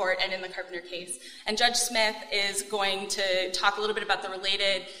Supreme Court and in the Carpenter case. And Judge Smith is going to talk a little bit about the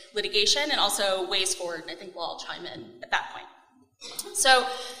related litigation and also ways forward, and I think we'll all chime in at that point. So,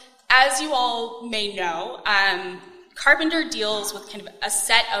 as you all may know, Carpenter deals with kind of a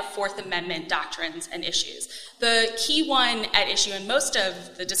set of Fourth Amendment doctrines and issues. The key one at issue in most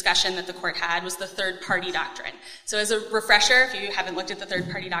of the discussion that the court had was the third-party doctrine. So as a refresher, if you haven't looked at the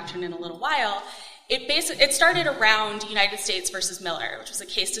third-party doctrine in a little while, it started around United States versus Miller, which was a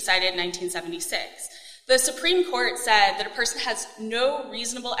case decided in 1976. The Supreme Court said that a person has no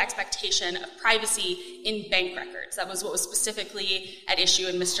reasonable expectation of privacy in bank records. That was what was specifically at issue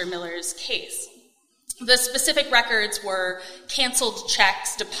in Mr. Miller's case. The specific records were canceled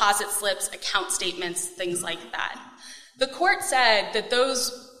checks, deposit slips, account statements, things like that. The court said that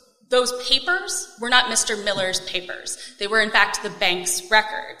those papers were not Mr. Miller's papers. They were, in fact, the bank's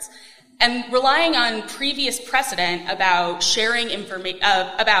records. And relying on previous precedent about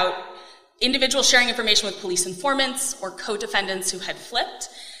individuals sharing information with police informants or co-defendants who had flipped,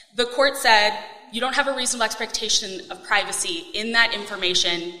 the court said you don't have a reasonable expectation of privacy in that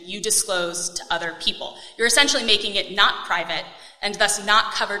information you disclose to other people. You're essentially making it not private and thus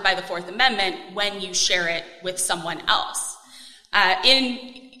not covered by the Fourth Amendment when you share it with someone else.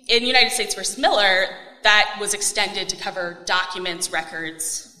 In United States v. Miller, that was extended to cover documents,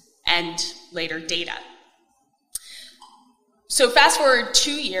 records, and later data. So fast forward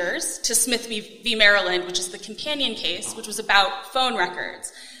 2 years to Smith v. Maryland, which is the companion case, which was about phone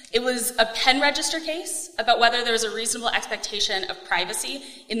records. It was a pen register case about whether there was a reasonable expectation of privacy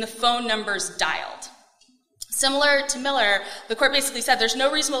in the phone numbers dialed. Similar to Miller, the court basically said there's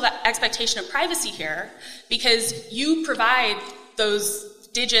no reasonable expectation of privacy here because you provide those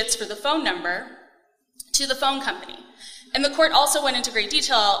digits for the phone number to the phone company. And the court also went into great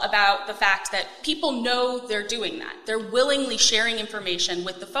detail about the fact that people know they're doing that. They're willingly sharing information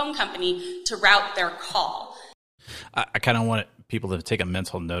with the phone company to route their call. I kind of want people to take a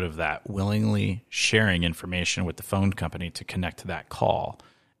mental note of that, willingly sharing information with the phone company to connect to that call.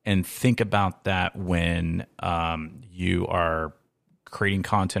 And think about that when you are creating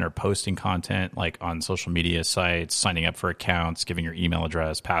content or posting content like on social media sites, signing up for accounts, giving your email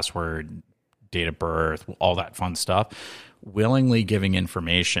address, password, date of birth, all that fun stuff, willingly giving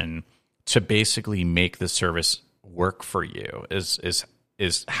information to basically make the service work for you is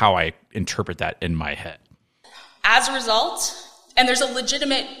how I interpret that in my head. As a result, and there's a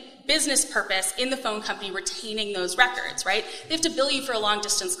legitimate business purpose in the phone company retaining those records, right? They have to bill you for a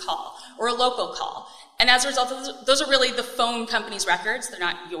long-distance call or a local call. And as a result, those are really the phone company's records. They're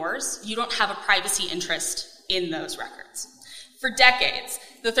not yours. You don't have a privacy interest in those records. For decades,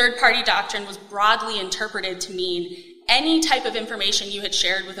 the third-party doctrine was broadly interpreted to mean any type of information you had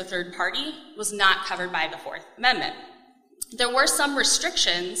shared with a third party was not covered by the Fourth Amendment. There were some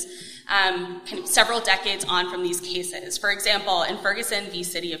restrictions kind of several decades on from these cases. For example, in Ferguson v.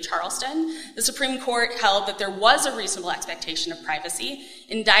 City of Charleston, the Supreme Court held that there was a reasonable expectation of privacy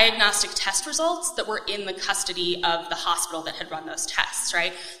in diagnostic test results that were in the custody of the hospital that had run those tests,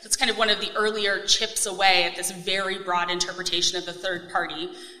 right? That's kind of one of the earlier chips away at this very broad interpretation of the third-party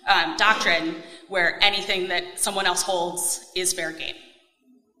doctrine where anything that someone else holds is fair game.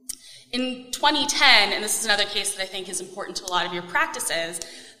 In 2010, and this is another case that I think is important to a lot of your practices,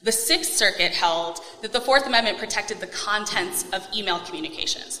 the Sixth Circuit held that the Fourth Amendment protected the contents of email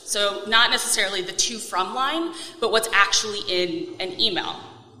communications. So not necessarily the to from line, but what's actually in an email.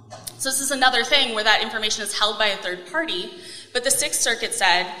 So this is another thing where that information is held by a third party, but the Sixth Circuit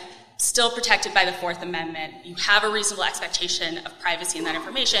said, still protected by the Fourth Amendment. You have a reasonable expectation of privacy in that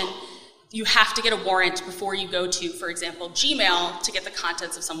information. You have to get a warrant before you go to, for example, Gmail to get the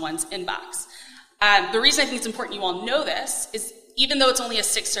contents of someone's inbox. The reason I think it's important you all know this is even though it's only a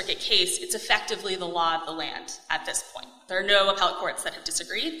Sixth Circuit case, it's effectively the law of the land at this point. There are no appellate courts that have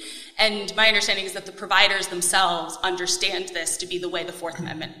disagreed, and my understanding is that the providers themselves understand this to be the way the Fourth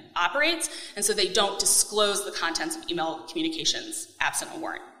Amendment operates, and so they don't disclose the contents of email communications absent a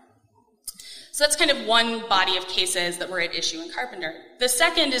warrant. So that's kind of one body of cases that were at issue in Carpenter. The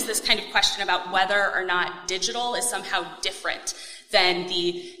second is this kind of question about whether or not digital is somehow different than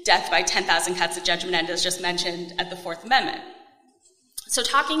the death by 10,000 cuts that Judge Menendez just mentioned at the Fourth Amendment. So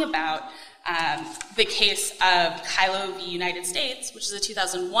talking about the case of Kylo v. United States, which is a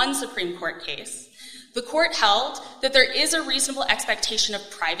 2001 Supreme Court case, the court held that there is a reasonable expectation of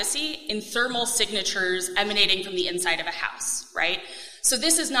privacy in thermal signatures emanating from the inside of a house, right? So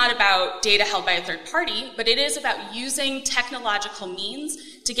this is not about data held by a third party, but it is about using technological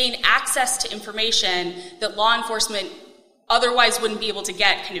means to gain access to information that law enforcement otherwise wouldn't be able to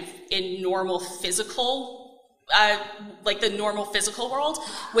get kind of in normal physical like the normal physical world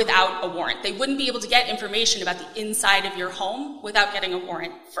without a warrant. They wouldn't be able to get information about the inside of your home without getting a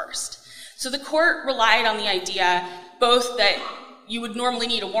warrant first. So the court relied on the idea both that you would normally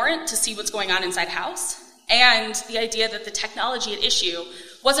need a warrant to see what's going on inside a house, and the idea that the technology at issue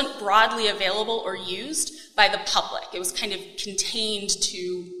wasn't broadly available or used by the public. It was kind of contained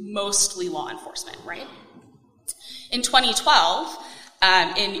to mostly law enforcement, right? In 2012,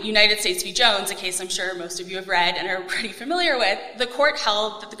 in United States v. Jones, a case I'm sure most of you have read and are pretty familiar with, the court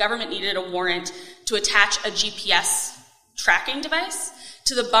held that the government needed a warrant to attach a GPS tracking device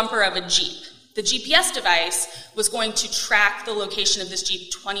to the bumper of a Jeep. The GPS device was going to track the location of this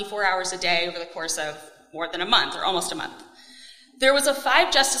Jeep 24 hours a day over the course of more than a month, or almost a month. There was a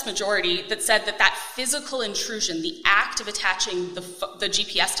 5-justice majority that said that that physical intrusion, the act of attaching the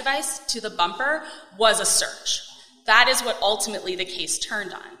GPS device to the bumper, was a search. That is what ultimately the case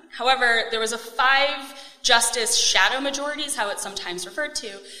turned on. However, there was a 5-justice shadow majority, is how it's sometimes referred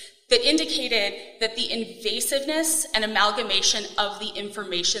to, that indicated that the invasiveness and amalgamation of the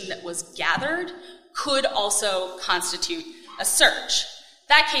information that was gathered could also constitute a search.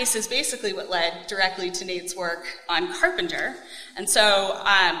 That case is basically what led directly to Nate's work on Carpenter. And so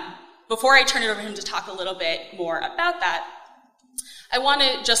before I turn it over to him to talk a little bit more about that, I want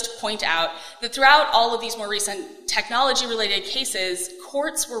to just point out that throughout all of these more recent technology-related cases,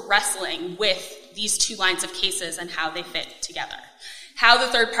 courts were wrestling with these two lines of cases and how they fit together. How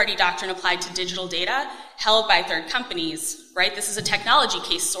the third-party doctrine applied to digital data held by third companies, right? This is a technology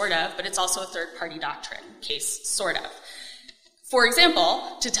case, sort of, but it's also a third-party doctrine case, sort of. For example,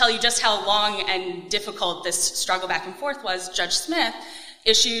 to tell you just how long and difficult this struggle back and forth was, Judge Smith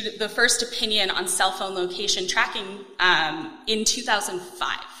issued the first opinion on cell phone location tracking in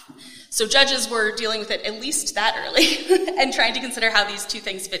 2005. So judges were dealing with it at least that early and trying to consider how these two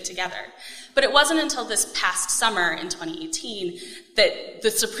things fit together. But it wasn't until this past summer in 2018 that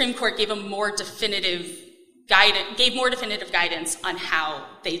the Supreme Court gave more definitive guidance on how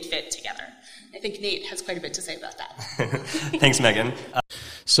they fit together. I think Nate has quite a bit to say about that. Thanks, Megan.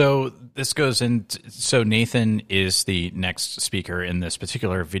 So this goes in. So Nathan is the next speaker in this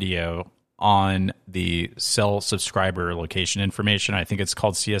particular video on the cell subscriber location information. I think it's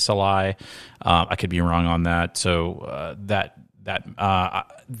called CSLI. I could be wrong on that. So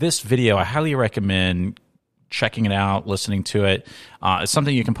this video, I highly recommend checking it out, listening to it. It's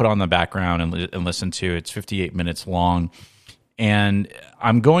something you can put on the background and listen to. It's 58 minutes long. And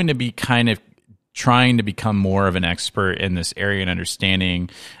I'm going to be kind of trying to become more of an expert in this area and understanding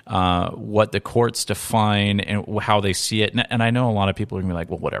what the courts define and how they see it. And I know a lot of people are going to be like,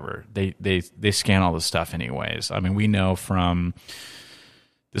 well, whatever. They scan all this stuff anyways. I mean, we know from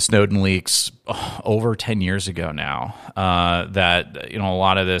the Snowden leaks over 10 years ago now that, a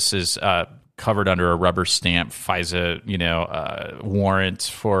lot of this is covered under a rubber stamp FISA, warrant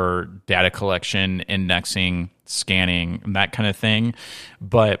for data collection, indexing, scanning, and that kind of thing.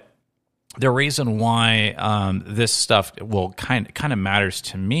 But the reason why this stuff will kind of matters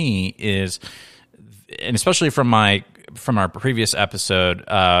to me is, and especially from our previous episode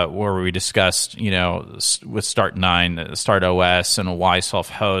where we discussed, with Start 9, Start OS, and why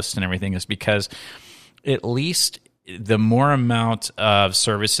self-host and everything, is because at least the more amount of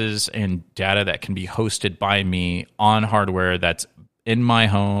services and data that can be hosted by me on hardware that's in my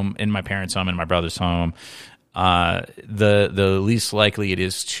home, in my parents' home, in my brother's home, the least likely it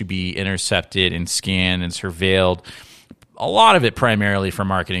is to be intercepted and scanned and surveilled. A lot of it primarily for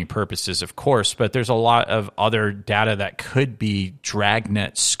marketing purposes, of course, but there's a lot of other data that could be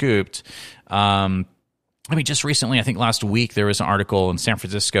dragnet scooped. Just recently, I think last week, there was an article in San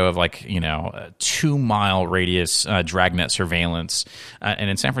Francisco of a 2-mile radius dragnet surveillance. And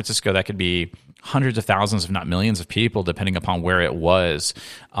in San Francisco, that could be hundreds of thousands, if not millions of people, depending upon where it was,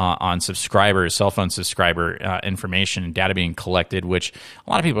 on subscribers, cell phone subscriber information and data being collected, which a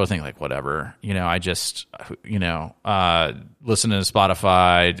lot of people are thinking whatever, I just, listen to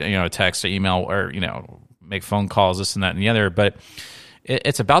Spotify, text or email or, make phone calls, this and that and the other. But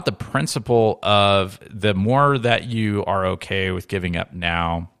it's about the principle of the more that you are okay with giving up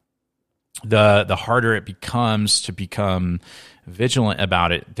now, the harder it becomes to become vigilant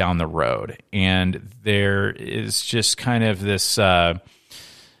about it down the road. And there is just kind of this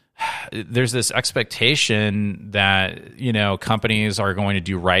there's this expectation that companies are going to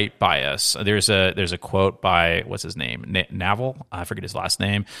do right by us. There's a quote by, what's his name, Naval, I forget his last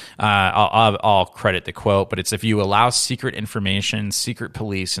name. I'll credit the quote, but it's, if you allow secret information, secret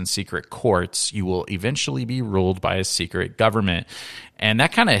police, and secret courts, you will eventually be ruled by a secret government. And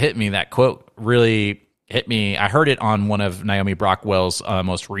that kind of hit me. That quote really hit me. I heard it on one of Naomi Brockwell's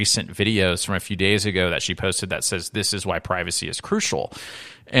most recent videos from a few days ago that she posted that says, "This is why privacy is crucial."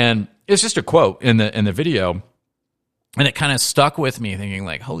 And it's just a quote in the video, and it kind of stuck with me, thinking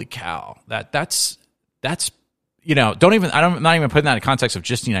holy cow, that's I'm not even putting that in context of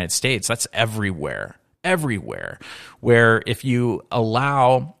just the United States. That's everywhere, where if you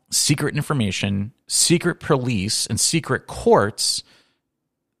allow secret information, secret police, and secret courts,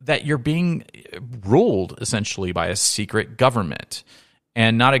 that you're being ruled essentially by a secret government,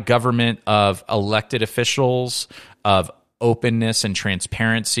 and not a government of elected officials, of openness and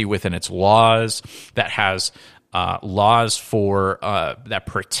transparency within its laws, that has laws for that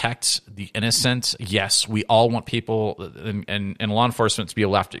protect the innocent. Yes, we all want people and law enforcement to be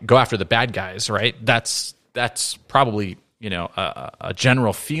able to go after the bad guys, right? That's probably a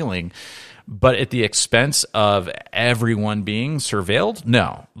general feeling. But at the expense of everyone being surveilled?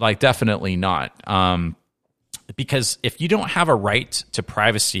 No, definitely not. Because if you don't have a right to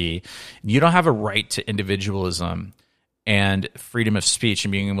privacy, you don't have a right to individualism, and freedom of speech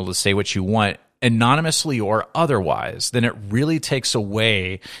and being able to say what you want, anonymously or otherwise, then it really takes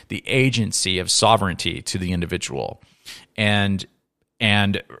away the agency of sovereignty to the individual. And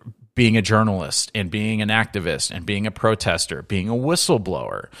being a journalist and being an activist and being a protester, being a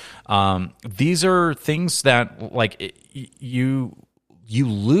whistleblower, these are things that like you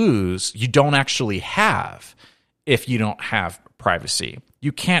lose, you don't actually have if you don't have privacy.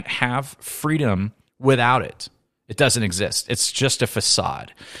 You can't have freedom without it. It doesn't exist. It's just a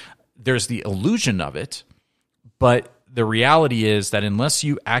facade. There's the illusion of it, but the reality is that unless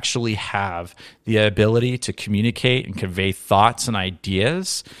you actually have the ability to communicate and convey thoughts and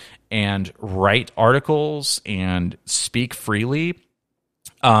ideas and write articles and speak freely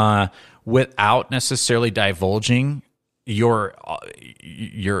without necessarily divulging your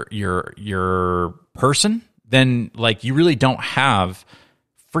person, then like you really don't have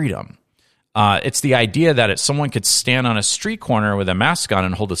freedom. It's the idea that someone could stand on a street corner with a mask on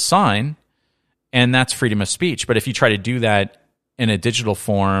and hold a sign, and that's freedom of speech. But if you try to do that in a digital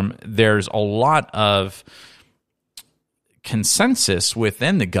form, there's a lot of consensus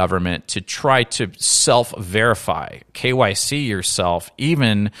within the government to try to self-verify, KYC yourself,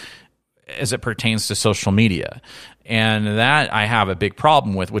 even as it pertains to social media. And that I have a big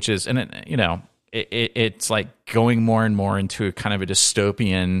problem with, which is, it's like going more and more into a kind of a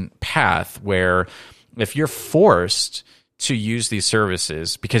dystopian path where if you're forced to use these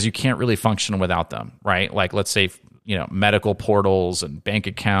services because you can't really function without them, right? Like let's say, medical portals and bank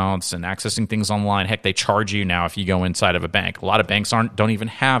accounts and accessing things online. Heck, they charge you now if you go inside of a bank. A lot of banks don't even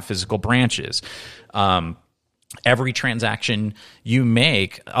have physical branches. Every transaction you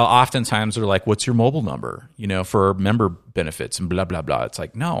make, oftentimes they're like, what's your mobile number, for member benefits and blah, blah, blah. It's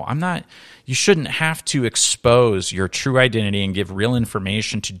like, no, I'm not. You shouldn't have to expose your true identity and give real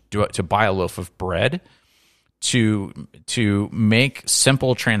information to buy a loaf of bread, to make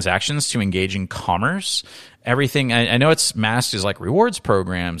simple transactions, to engage in commerce. Everything, I know it's masked as like rewards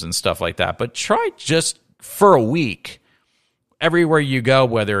programs and stuff like that, but try just for a week. Everywhere you go,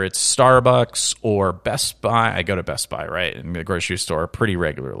 whether it's Starbucks or Best Buy, I go to Best Buy, right, in the grocery store pretty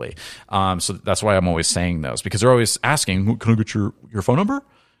regularly. So that's why I'm always saying those, because they're always asking, can I get your phone number?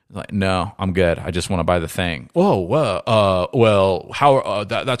 Like, no, I'm good. I just want to buy the thing. Oh, well, how?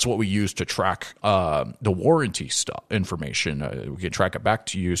 That's what we use to track the warranty stuff information. We can track it back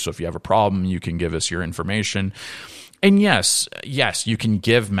to you. So if you have a problem, you can give us your information. And yes, you can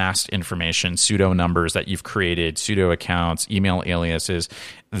give masked information, pseudo numbers that you've created, pseudo accounts, email aliases.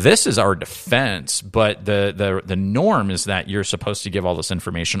 This is our defense, but the norm is that you're supposed to give all this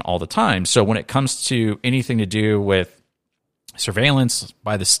information all the time. So when it comes to anything to do with surveillance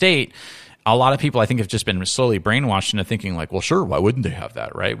by the state, a lot of people I think have just been slowly brainwashed into thinking like, well, sure, why wouldn't they have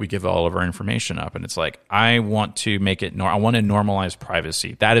that, right? We give all of our information up. And it's like, I want to make it, I want to normalize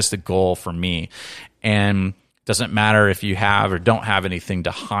privacy. That is the goal for me. And doesn't matter if you have or don't have anything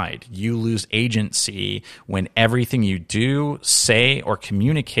to hide. You lose agency when everything you do, say, or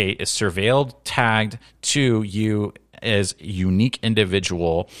communicate is surveilled, tagged to you as a unique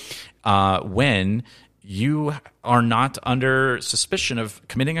individual when you are not under suspicion of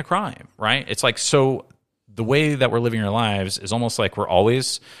committing a crime, right? It's like, so the way that we're living our lives is almost like we're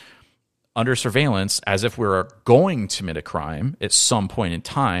always under surveillance as if we're going to commit a crime at some point in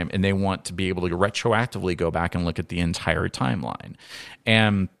time, and they want to be able to retroactively go back and look at the entire timeline.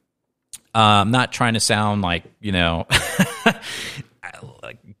 And I'm not trying to sound like,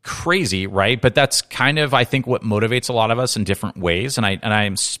 like crazy, right? But that's kind of, I think, what motivates a lot of us in different ways. And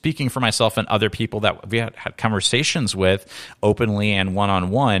I'm speaking for myself and other people that we had conversations with openly and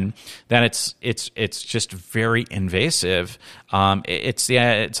one-on-one, that it's just very invasive.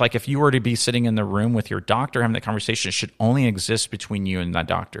 It's like if you were to be sitting in the room with your doctor having that conversation, it should only exist between you and that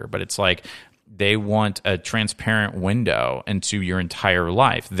doctor. But it's like they want a transparent window into your entire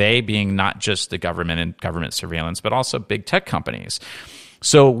life. They being not just the government and government surveillance, but also big tech companies.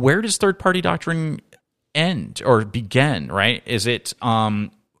 So where does third-party doctrine end or begin, right? Is it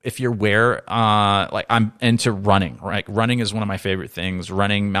if you're like I'm into running, right? Running is one of my favorite things.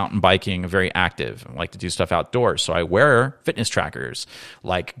 Running, mountain biking, very active. I like to do stuff outdoors. So I wear fitness trackers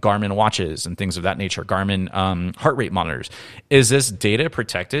like Garmin watches and things of that nature, Garmin heart rate monitors. Is this data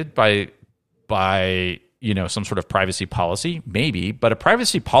protected by some sort of privacy policy? Maybe, but a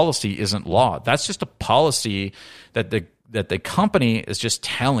privacy policy isn't law. That's just a policy that the company is just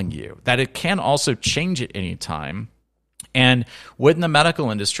telling you that it can also change at any time. And wouldn't the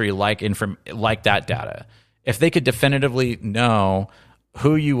medical industry like that data? If they could definitively know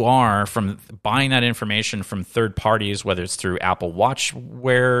who you are from buying that information from third parties, whether it's through Apple Watch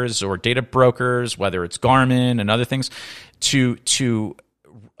wearers or data brokers, whether it's Garmin and other things, to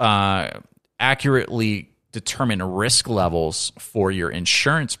accurately determine risk levels for your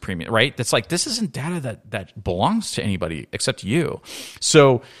insurance premium, right? That's like, this isn't data that belongs to anybody except you.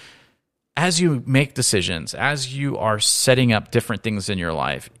 So as you make decisions, as you are setting up different things in your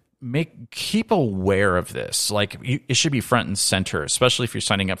life, keep aware of this. Like, it should be front and center, especially if you're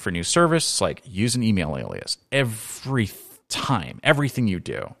signing up for a new service. Like, use an email alias every time, everything you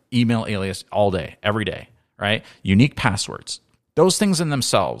do. Email alias all day, every day, right? Unique passwords. Those things in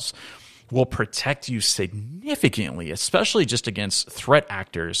themselves will protect you significantly, especially just against threat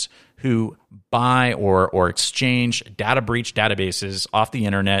actors who buy or exchange data breach databases off the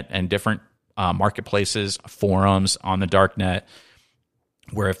internet and different marketplaces, forums on the dark net,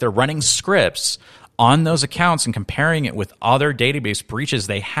 where if they're running scripts on those accounts and comparing it with other database breaches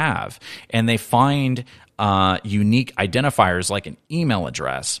they have, and they find unique identifiers like an email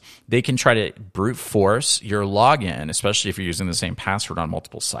address, they can try to brute force your login, especially if you're using the same password on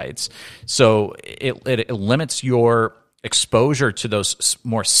multiple sites. So it limits your exposure to those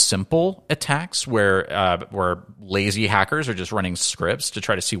more simple attacks where lazy hackers are just running scripts to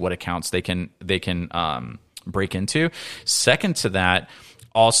try to see what accounts they can break into. Second to that,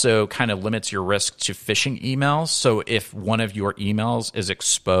 also kind of limits your risk to phishing emails. So if one of your emails is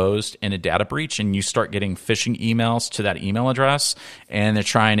exposed in a data breach and you start getting phishing emails to that email address and they're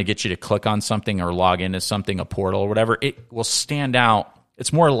trying to get you to click on something or log into something, a portal or whatever, it will stand out.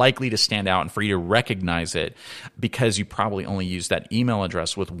 It's more likely to stand out and for you to recognize it because you probably only use that email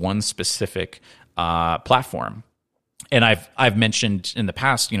address with one specific platform. And I've mentioned in the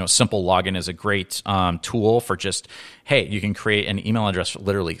past, simple login is a great tool for just, hey, you can create an email address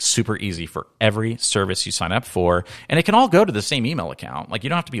literally super easy for every service you sign up for. And it can all go to the same email account. Like, you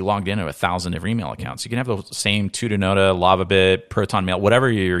don't have to be logged into 1,000 different email accounts. You can have the same Tutanota, LavaBit, Proton Mail, whatever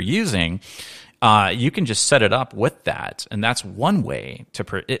you're using. You can just set it up with that. And that's one way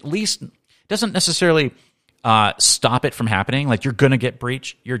to at least doesn't necessarily stop it from happening. Like, you're going to get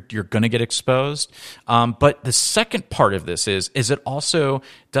breached. You're going to get exposed. But the second part of this is it also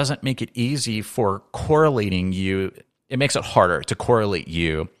doesn't make it easy for correlating you. It makes it harder to correlate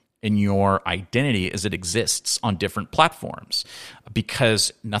you in your identity as it exists on different platforms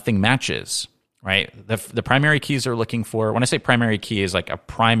because nothing matches. Right? The primary keys they're looking for, when I say primary key, is like a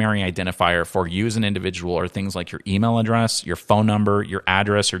primary identifier for you as an individual, or things like your email address, your phone number, your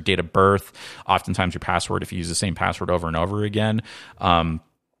address, your date of birth, oftentimes your password if you use the same password over and over again. And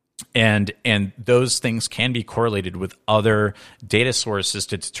those things can be correlated with other data sources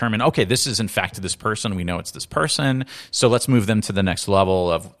to determine, okay, this is in fact this person. We know it's this person, so let's move them to the next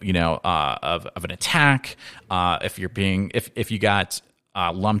level of of an attack. If you got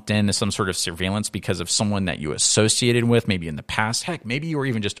lumped into some sort of surveillance because of someone that you associated with, maybe in the past. Heck, maybe you were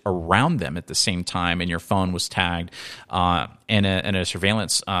even just around them at the same time and your phone was tagged in a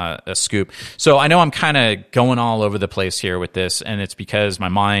surveillance scoop. So I know I'm kind of going all over the place here with this, and it's because my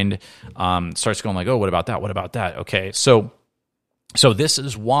mind starts going like, oh, what about that? What about that? Okay, so this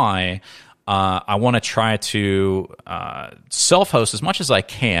is why I want to try to self-host as much as I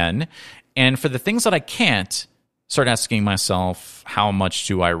can, and for the things that I can't, start asking myself, how much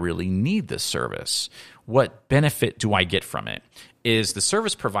do I really need this service? What benefit do I get from it? Is the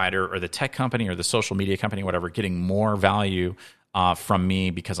service provider or the tech company or the social media company, whatever, getting more value from me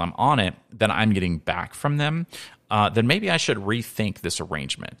because I'm on it than I'm getting back from them? Then maybe I should rethink this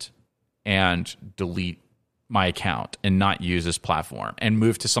arrangement and delete my account and not use this platform and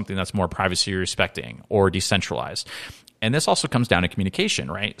move to something that's more privacy respecting or decentralized. And this also comes down to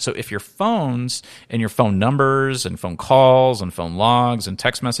communication, right? So if your phones and your phone numbers and phone calls and phone logs and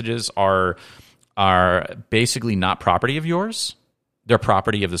text messages are basically not property of yours, they're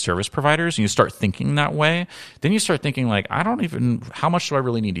property of the service providers, and you start thinking that way, then you start thinking like, how much do I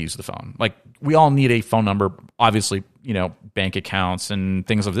really need to use the phone? Like, we all need a phone number, obviously, bank accounts and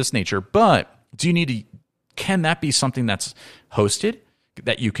things of this nature, but can that be something that's hosted,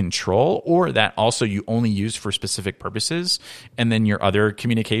 that you control, or that also you only use for specific purposes, and then your other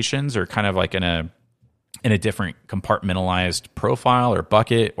communications are kind of like in a different compartmentalized profile or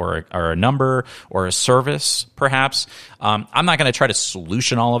bucket or a number or a service, perhaps? I'm not going to try to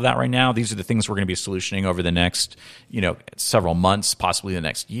solution all of that right now. These are the things we're going to be solutioning over the next, several months, possibly the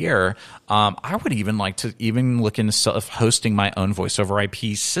next year. I would even like to look into self-hosting my own voice over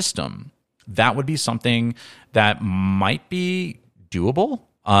IP system. That would be something that might be doable.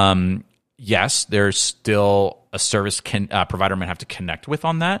 Yes, there's still a service provider might have to connect with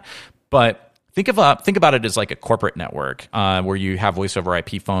on that, but Think about it as like a corporate network where you have voice over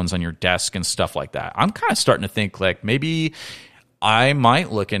IP phones on your desk and stuff like that. I'm kind of starting to think like maybe I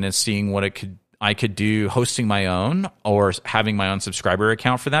might look in and seeing what I could do hosting my own or having my own subscriber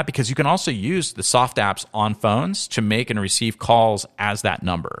account for that, because you can also use the soft apps on phones to make and receive calls as that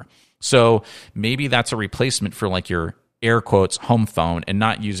number. So maybe that's a replacement for like your air quotes home phone and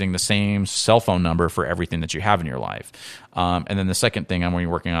not using the same cell phone number for everything that you have in your life. And then the second thing I'm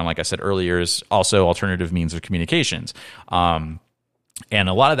working on, like I said earlier, is also alternative means of communications. And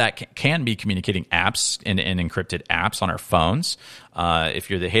a lot of that can be communicating apps and encrypted apps on our phones. If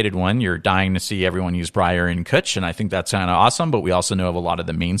you're the hated one, you're dying to see everyone use Briar and Kutch, and I think that's kind of awesome. But we also know of a lot of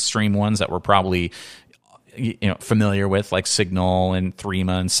the mainstream ones that we're probably familiar with, like Signal and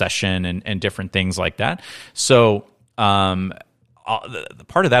Threema and Session and different things like that. So the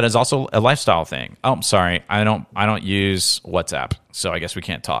part of that is also a lifestyle thing. Oh, I'm sorry, I don't use WhatsApp, so I guess we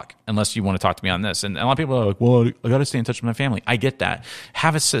can't talk unless you want to talk to me on this. And a lot of people are like, well, I got to stay in touch with my family. I get that.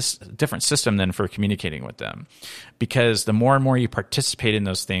 Have a different system then for communicating with them, because the more and more you participate in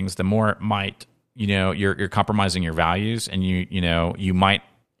those things, the more it might, you're compromising your values, and you might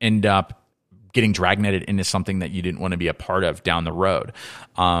end up getting dragnetted into something that you didn't want to be a part of down the road.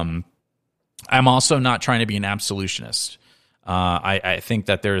 I'm also not trying to be an absolutionist. I think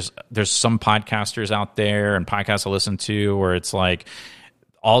that there's some podcasters out there and podcasts I listen to where it's like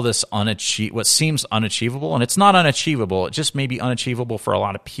all this what seems unachievable, and it's not unachievable. It just may be unachievable for a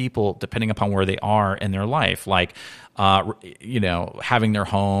lot of people depending upon where they are in their life. Like, having their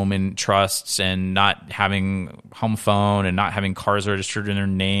home and trusts and not having home phone and not having cars registered in their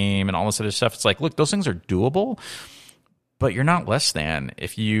name and all this other stuff. It's like, look, those things are doable, but you're not less than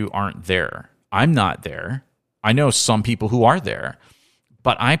if you aren't there. I'm not there. I know some people who are there,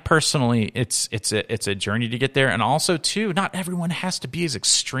 but I personally, it's a journey to get there. And also too, not everyone has to be as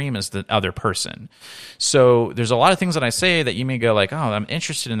extreme as the other person. So there's a lot of things that I say that you may go like, oh, I'm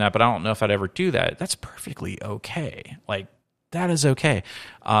interested in that, but I don't know if I'd ever do that. That's perfectly okay. Like, that is okay.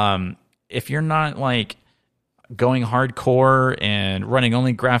 If you're not like going hardcore and running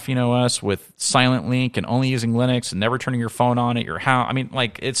only Graphene OS with Silent Link and only using Linux and never turning your phone on at your house. I mean,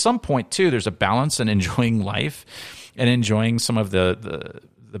 like, at some point too, there's a balance in enjoying life and enjoying some of the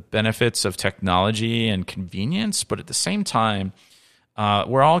benefits of technology and convenience. But at the same time,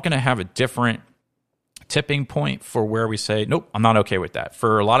 we're all going to have a different tipping point for where we say, nope, I'm not okay with that.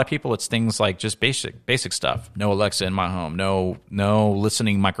 For a lot of people, it's things like just basic stuff. No Alexa in my home. No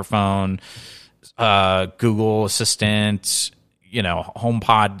listening microphone. Google Assistant,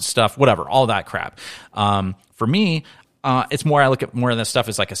 HomePod stuff, whatever, all that crap. For me, it's more, I look at more of this stuff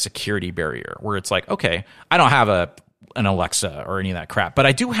as like a security barrier, where it's like, okay, I don't have an Alexa or any of that crap, but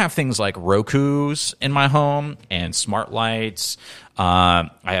I do have things like Roku's in my home and smart lights. I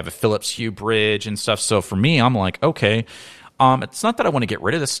have a Philips Hue bridge and stuff. So for me, I'm like, okay, it's not that I want to get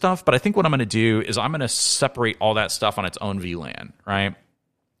rid of this stuff, but I think what I'm going to do is I'm going to separate all that stuff on its own VLAN, right?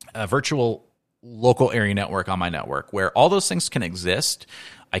 A virtual local area network on my network where all those things can exist.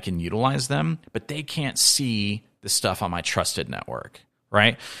 I can utilize them, but they can't see the stuff on my trusted network,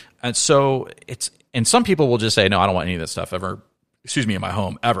 right? And so and some people will just say, no, I don't want any of this stuff in my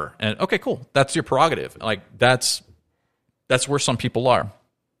home ever. And okay, cool. That's your prerogative. Like, that's where some people are.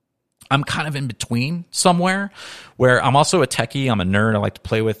 I'm kind of in between somewhere, where I'm also a techie. I'm a nerd. I like to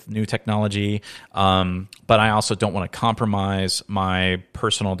play with new technology, but I also don't want to compromise my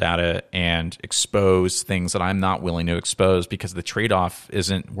personal data and expose things that I'm not willing to expose, because the trade-off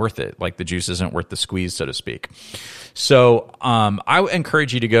isn't worth it. Like, the juice isn't worth the squeeze, so to speak. So I would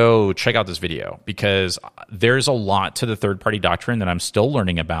encourage you to go check out this video, because there's a lot to the third-party doctrine that I'm still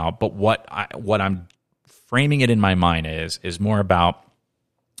learning about. But what I'm framing it in my mind is more about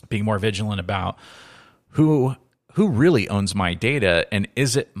being more vigilant about who really owns my data, and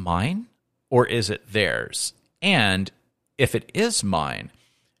is it mine or is it theirs? And if it is mine,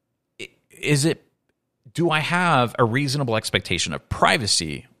 do I have a reasonable expectation of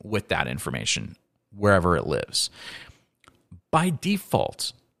privacy with that information wherever it lives? By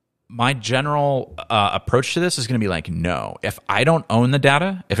default, my general approach to this is going to be like, no. If I don't own the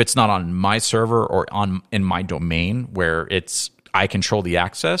data, if it's not on my server or in my domain where I control the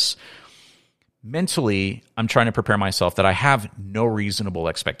access, mentally, I'm trying to prepare myself that I have no reasonable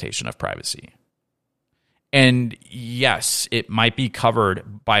expectation of privacy. And yes, it might be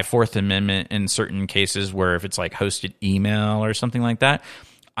covered by Fourth Amendment in certain cases, where if it's like hosted email or something like that,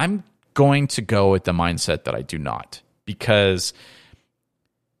 I'm going to go with the mindset that I do not, because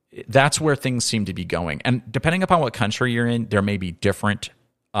that's where things seem to be going. And depending upon what country you're in, there may be different,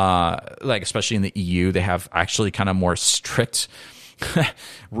 like especially in the EU, they have actually kind of more strict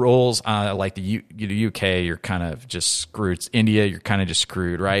rules like the UK, you're kind of just screwed. India, you're kind of just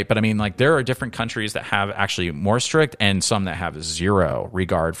screwed, right? But I mean, like there are different countries that have actually more strict and some that have zero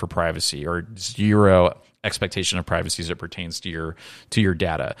regard for privacy or zero expectation of privacy as it pertains to your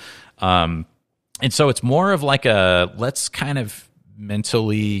data. And so it's more of like a let's kind of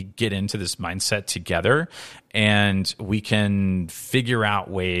mentally get into this mindset together, and we can figure out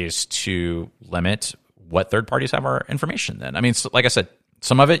ways to limit what third parties have our information then. I mean, like I said,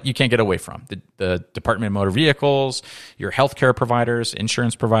 some of it you can't get away from. The Department of Motor Vehicles, your healthcare providers,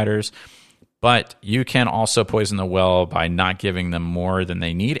 insurance providers, but you can also poison the well by not giving them more than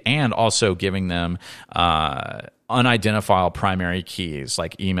they need and also giving them unidentifiable primary keys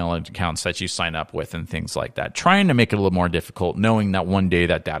like email accounts that you sign up with and things like that, trying to make it a little more difficult, knowing that one day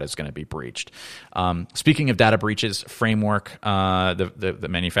that data is going to be breached. Speaking of data breaches, Framework, the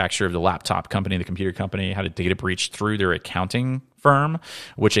manufacturer of the laptop company, the computer company, had a data breach through their accounting firm,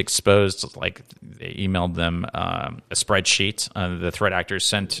 which exposed, like, they emailed them a spreadsheet. The threat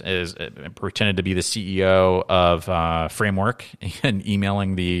actors pretended to be the CEO of Framework and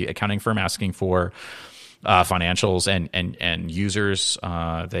emailing the accounting firm asking for financials and users.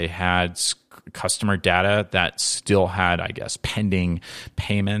 They had customer data that still had, I guess, pending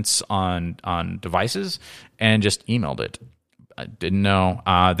payments on devices, and just emailed it. I didn't know.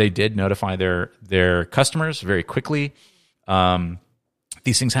 They did notify their customers very quickly.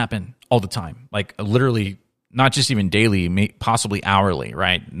 These things happen all the time, like literally not just even daily, possibly hourly,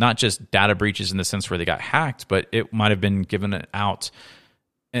 right? Not just data breaches in the sense where they got hacked, but it might have been given out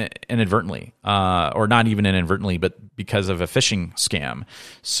inadvertently, or not even inadvertently, but because of a phishing scam.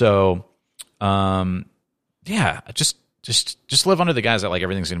 So, yeah, just live under the guise that like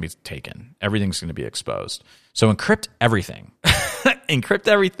everything's going to be taken, everything's going to be exposed. So encrypt everything, encrypt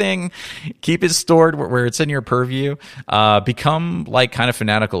everything, keep it stored where it's in your purview. Become like kind of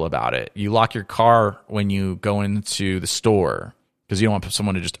fanatical about it. You lock your car when you go into the store because you don't want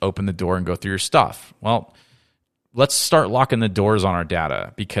someone to just open the door and go through your stuff. Well, let's start locking the doors on our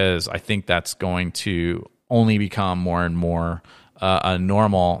data, because I think that's going to only become more and more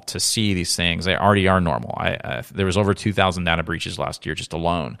normal to see these things. They already are normal. There was over 2,000 data breaches last year just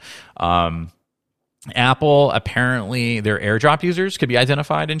alone. Apple, apparently their AirDrop users could be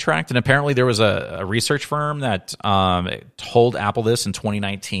identified and tracked, and apparently there was a research firm that told Apple this in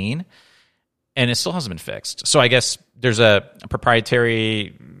 2019, and it still hasn't been fixed. So I guess there's a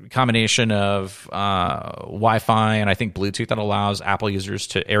proprietary combination of Wi-Fi and I think Bluetooth that allows Apple users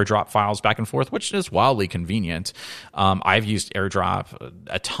to AirDrop files back and forth, which is wildly convenient. I've used AirDrop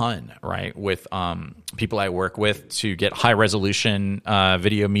a ton, right, with people I work with to get high resolution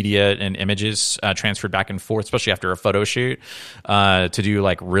video, media, and images transferred back and forth, especially after a photo shoot, to do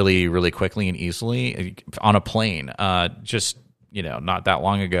like really, really quickly and easily on a plane. Not that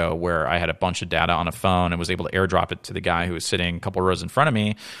long ago, where I had a bunch of data on a phone and was able to AirDrop it to the guy who was sitting a couple rows in front of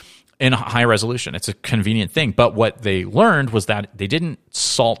me in high resolution. It's a convenient thing. But what they learned was that they didn't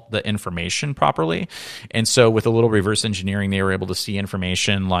salt the information properly. And so with a little reverse engineering, they were able to see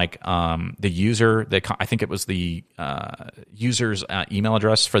information like the user, I think it was the user's email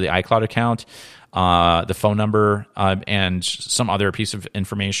address for the iCloud account, the phone number, and some other piece of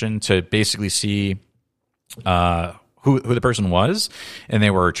information to basically see who the person was, and they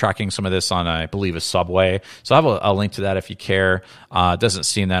were tracking some of this on, I believe, a subway. So I have a link to that if you care. It doesn't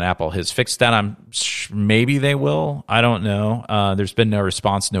seem that Apple has fixed that. Maybe they will. I don't know. There's been no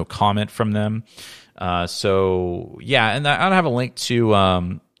response, no comment from them. So yeah, and I'll have a link to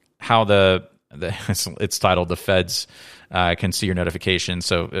how it's titled "The Feds Can See Your Notifications."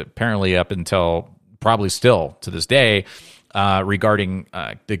 So apparently, up until probably still to this day, regarding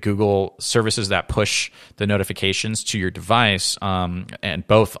the Google services that push the notifications to your device, and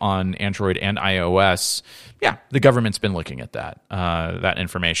both on Android and iOS, yeah, the government's been looking at that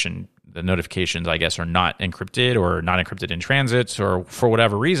information. The notifications, I guess, are not encrypted or not encrypted in transit, or for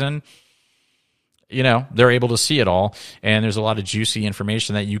whatever reason, they're able to see it all. And there's a lot of juicy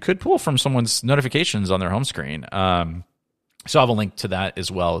information that you could pull from someone's notifications on their home screen. So I'll have a link to that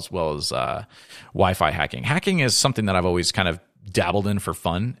as well as Wi-Fi hacking. Hacking is something that I've always kind of dabbled in for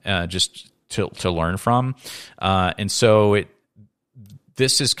fun, just to learn from. And so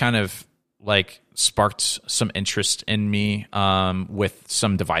this is kind of like sparked some interest in me with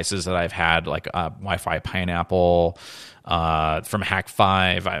some devices that I've had, like Wi-Fi Pineapple, from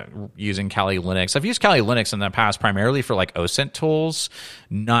Hack5, using Kali Linux. I've used Kali Linux in the past primarily for like OSINT tools,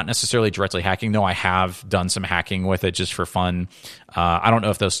 not necessarily directly hacking, though I have done some hacking with it just for fun. I don't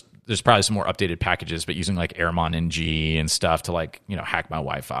know if this there's probably some more updated packages, but using like Airmon NG and stuff to like, hack my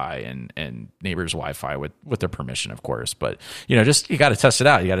Wi-Fi and neighbors' Wi-Fi with their permission, of course. But, just you got to test it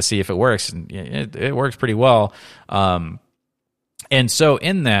out. You got to see if it works. And it works pretty well. And so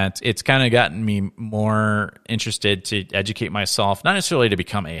in that, it's kind of gotten me more interested to educate myself, not necessarily to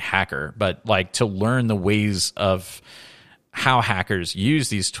become a hacker, but like to learn the ways of how hackers use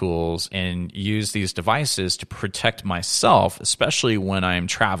these tools and use these devices to protect myself, especially when I'm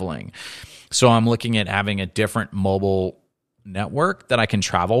traveling. So I'm looking at having a different mobile network that I can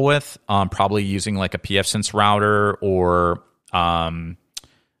travel with, probably using like a PFSense router or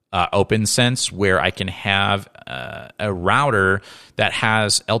OpenSense, where I can have a router that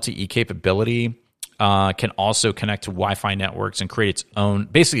has LTE capability, can also connect to Wi-Fi networks and create its own,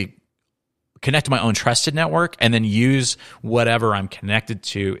 basically connect to my own trusted network, and then use whatever I'm connected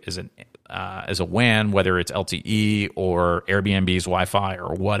to as a WAN, whether it's LTE or Airbnb's Wi-Fi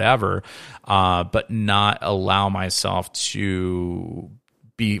or whatever, but not allow myself to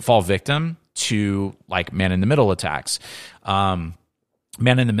fall victim to like man-in-the-middle attacks.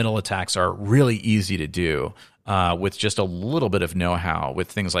 Man-in-the-middle attacks are really easy to do with just a little bit of know-how with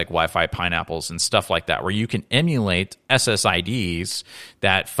things like Wi-Fi pineapples and stuff like that, where you can emulate SSIDs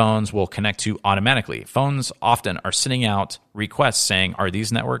that phones will connect to automatically. Phones often are sending out requests saying, are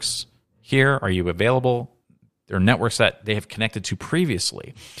these networks here? Are you available? They're networks that they have connected to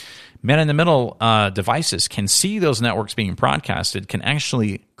previously. Man-in-the-middle devices can see those networks being broadcasted, can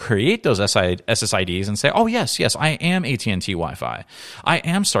actually create those SSIDs and say, oh, yes, I am AT&T Wi-Fi. I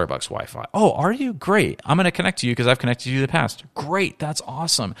am Starbucks Wi-Fi. Oh, are you? Great. I'm going to connect to you because I've connected to you in the past. Great. That's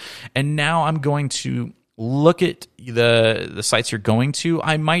awesome. And now I'm going to look at the sites you're going to.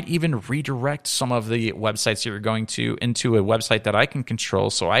 I might even redirect some of the websites you're going to into a website that I can control,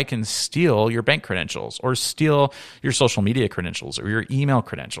 so I can steal your bank credentials or steal your social media credentials or your email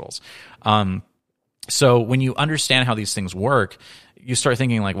credentials. So when you understand how these things work, you start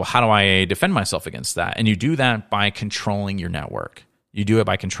thinking like, well, how do I defend myself against that? And you do that by controlling your network. You do it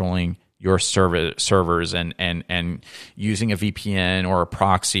by controlling your servers and using a VPN or a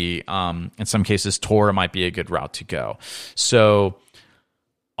proxy. In some cases, Tor might be a good route to go. So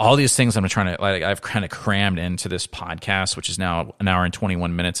all these things I've kind of crammed into this podcast, which is now an hour and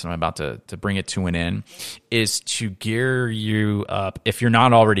 21 minutes, and I'm about to bring it to an end, is to gear you up, if you're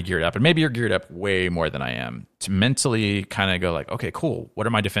not already geared up, and maybe you're geared up way more than I am, to mentally kind of go like, okay, cool, what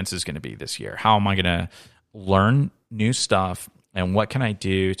are my defenses going to be this year? How am I going to learn new stuff? And what can I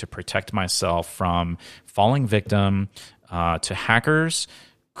do to protect myself from falling victim to hackers,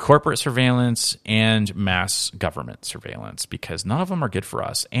 corporate surveillance, and mass government surveillance? Because none of them are good for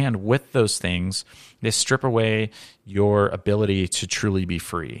us. And with those things, they strip away your ability to truly be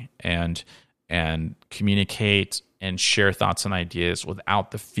free and communicate and share thoughts and ideas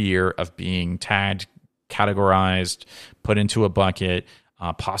without the fear of being tagged, categorized, put into a bucket,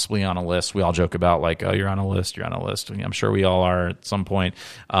 possibly on a list. We all joke about like, oh, you're on a list. I'm sure we all are at some point.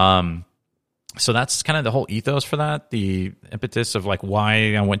 So that's kind of the whole ethos for that, the impetus of like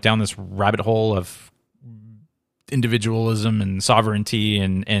why I went down this rabbit hole of individualism and sovereignty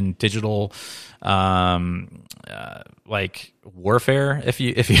and digital like warfare, if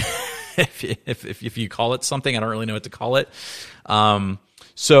you call it something. I don't really know what to call it.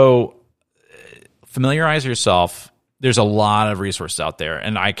 So familiarize yourself. There's a lot of resources out there,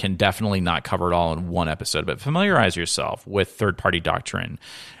 and I can definitely not cover it all in one episode, but familiarize yourself with third-party doctrine,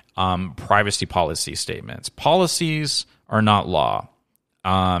 privacy policy statements. Policies are not law,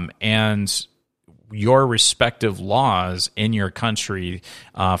 and your respective laws in your country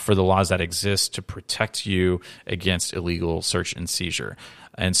for the laws that exist to protect you against illegal search and seizure.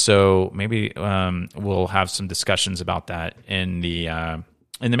 And so maybe we'll have some discussions about that in the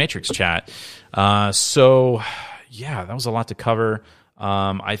Matrix chat. Yeah, that was a lot to cover.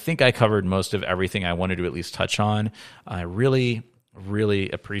 I think I covered most of everything I wanted to at least touch on. I really, really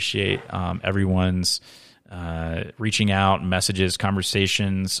appreciate everyone's reaching out, messages,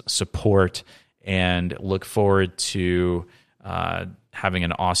 conversations, support, and look forward to having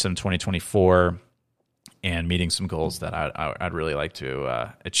an awesome 2024 and meeting some goals that I'd really like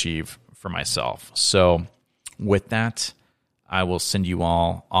to achieve for myself. So with that, I will send you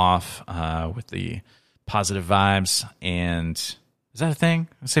all off with the positive vibes. And is that a thing?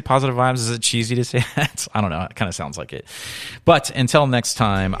 I say positive vibes. Is it cheesy to say that? I don't know. It kind of sounds like it. But until next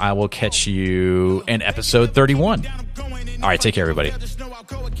time, I will catch you in episode 31. All right, take care, everybody.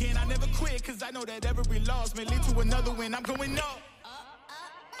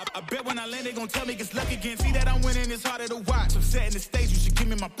 I bet when I land, they gon' tell me it's luck again. See that I'm winning, it's harder to watch. I'm setting the stage, you should give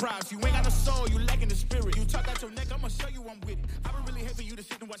me my props. You ain't got no soul, you lacking the spirit. You talk out your neck, I'ma show you I'm with it. I would really hate for you to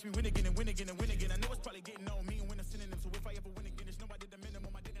sit and watch me win again and win again and win again.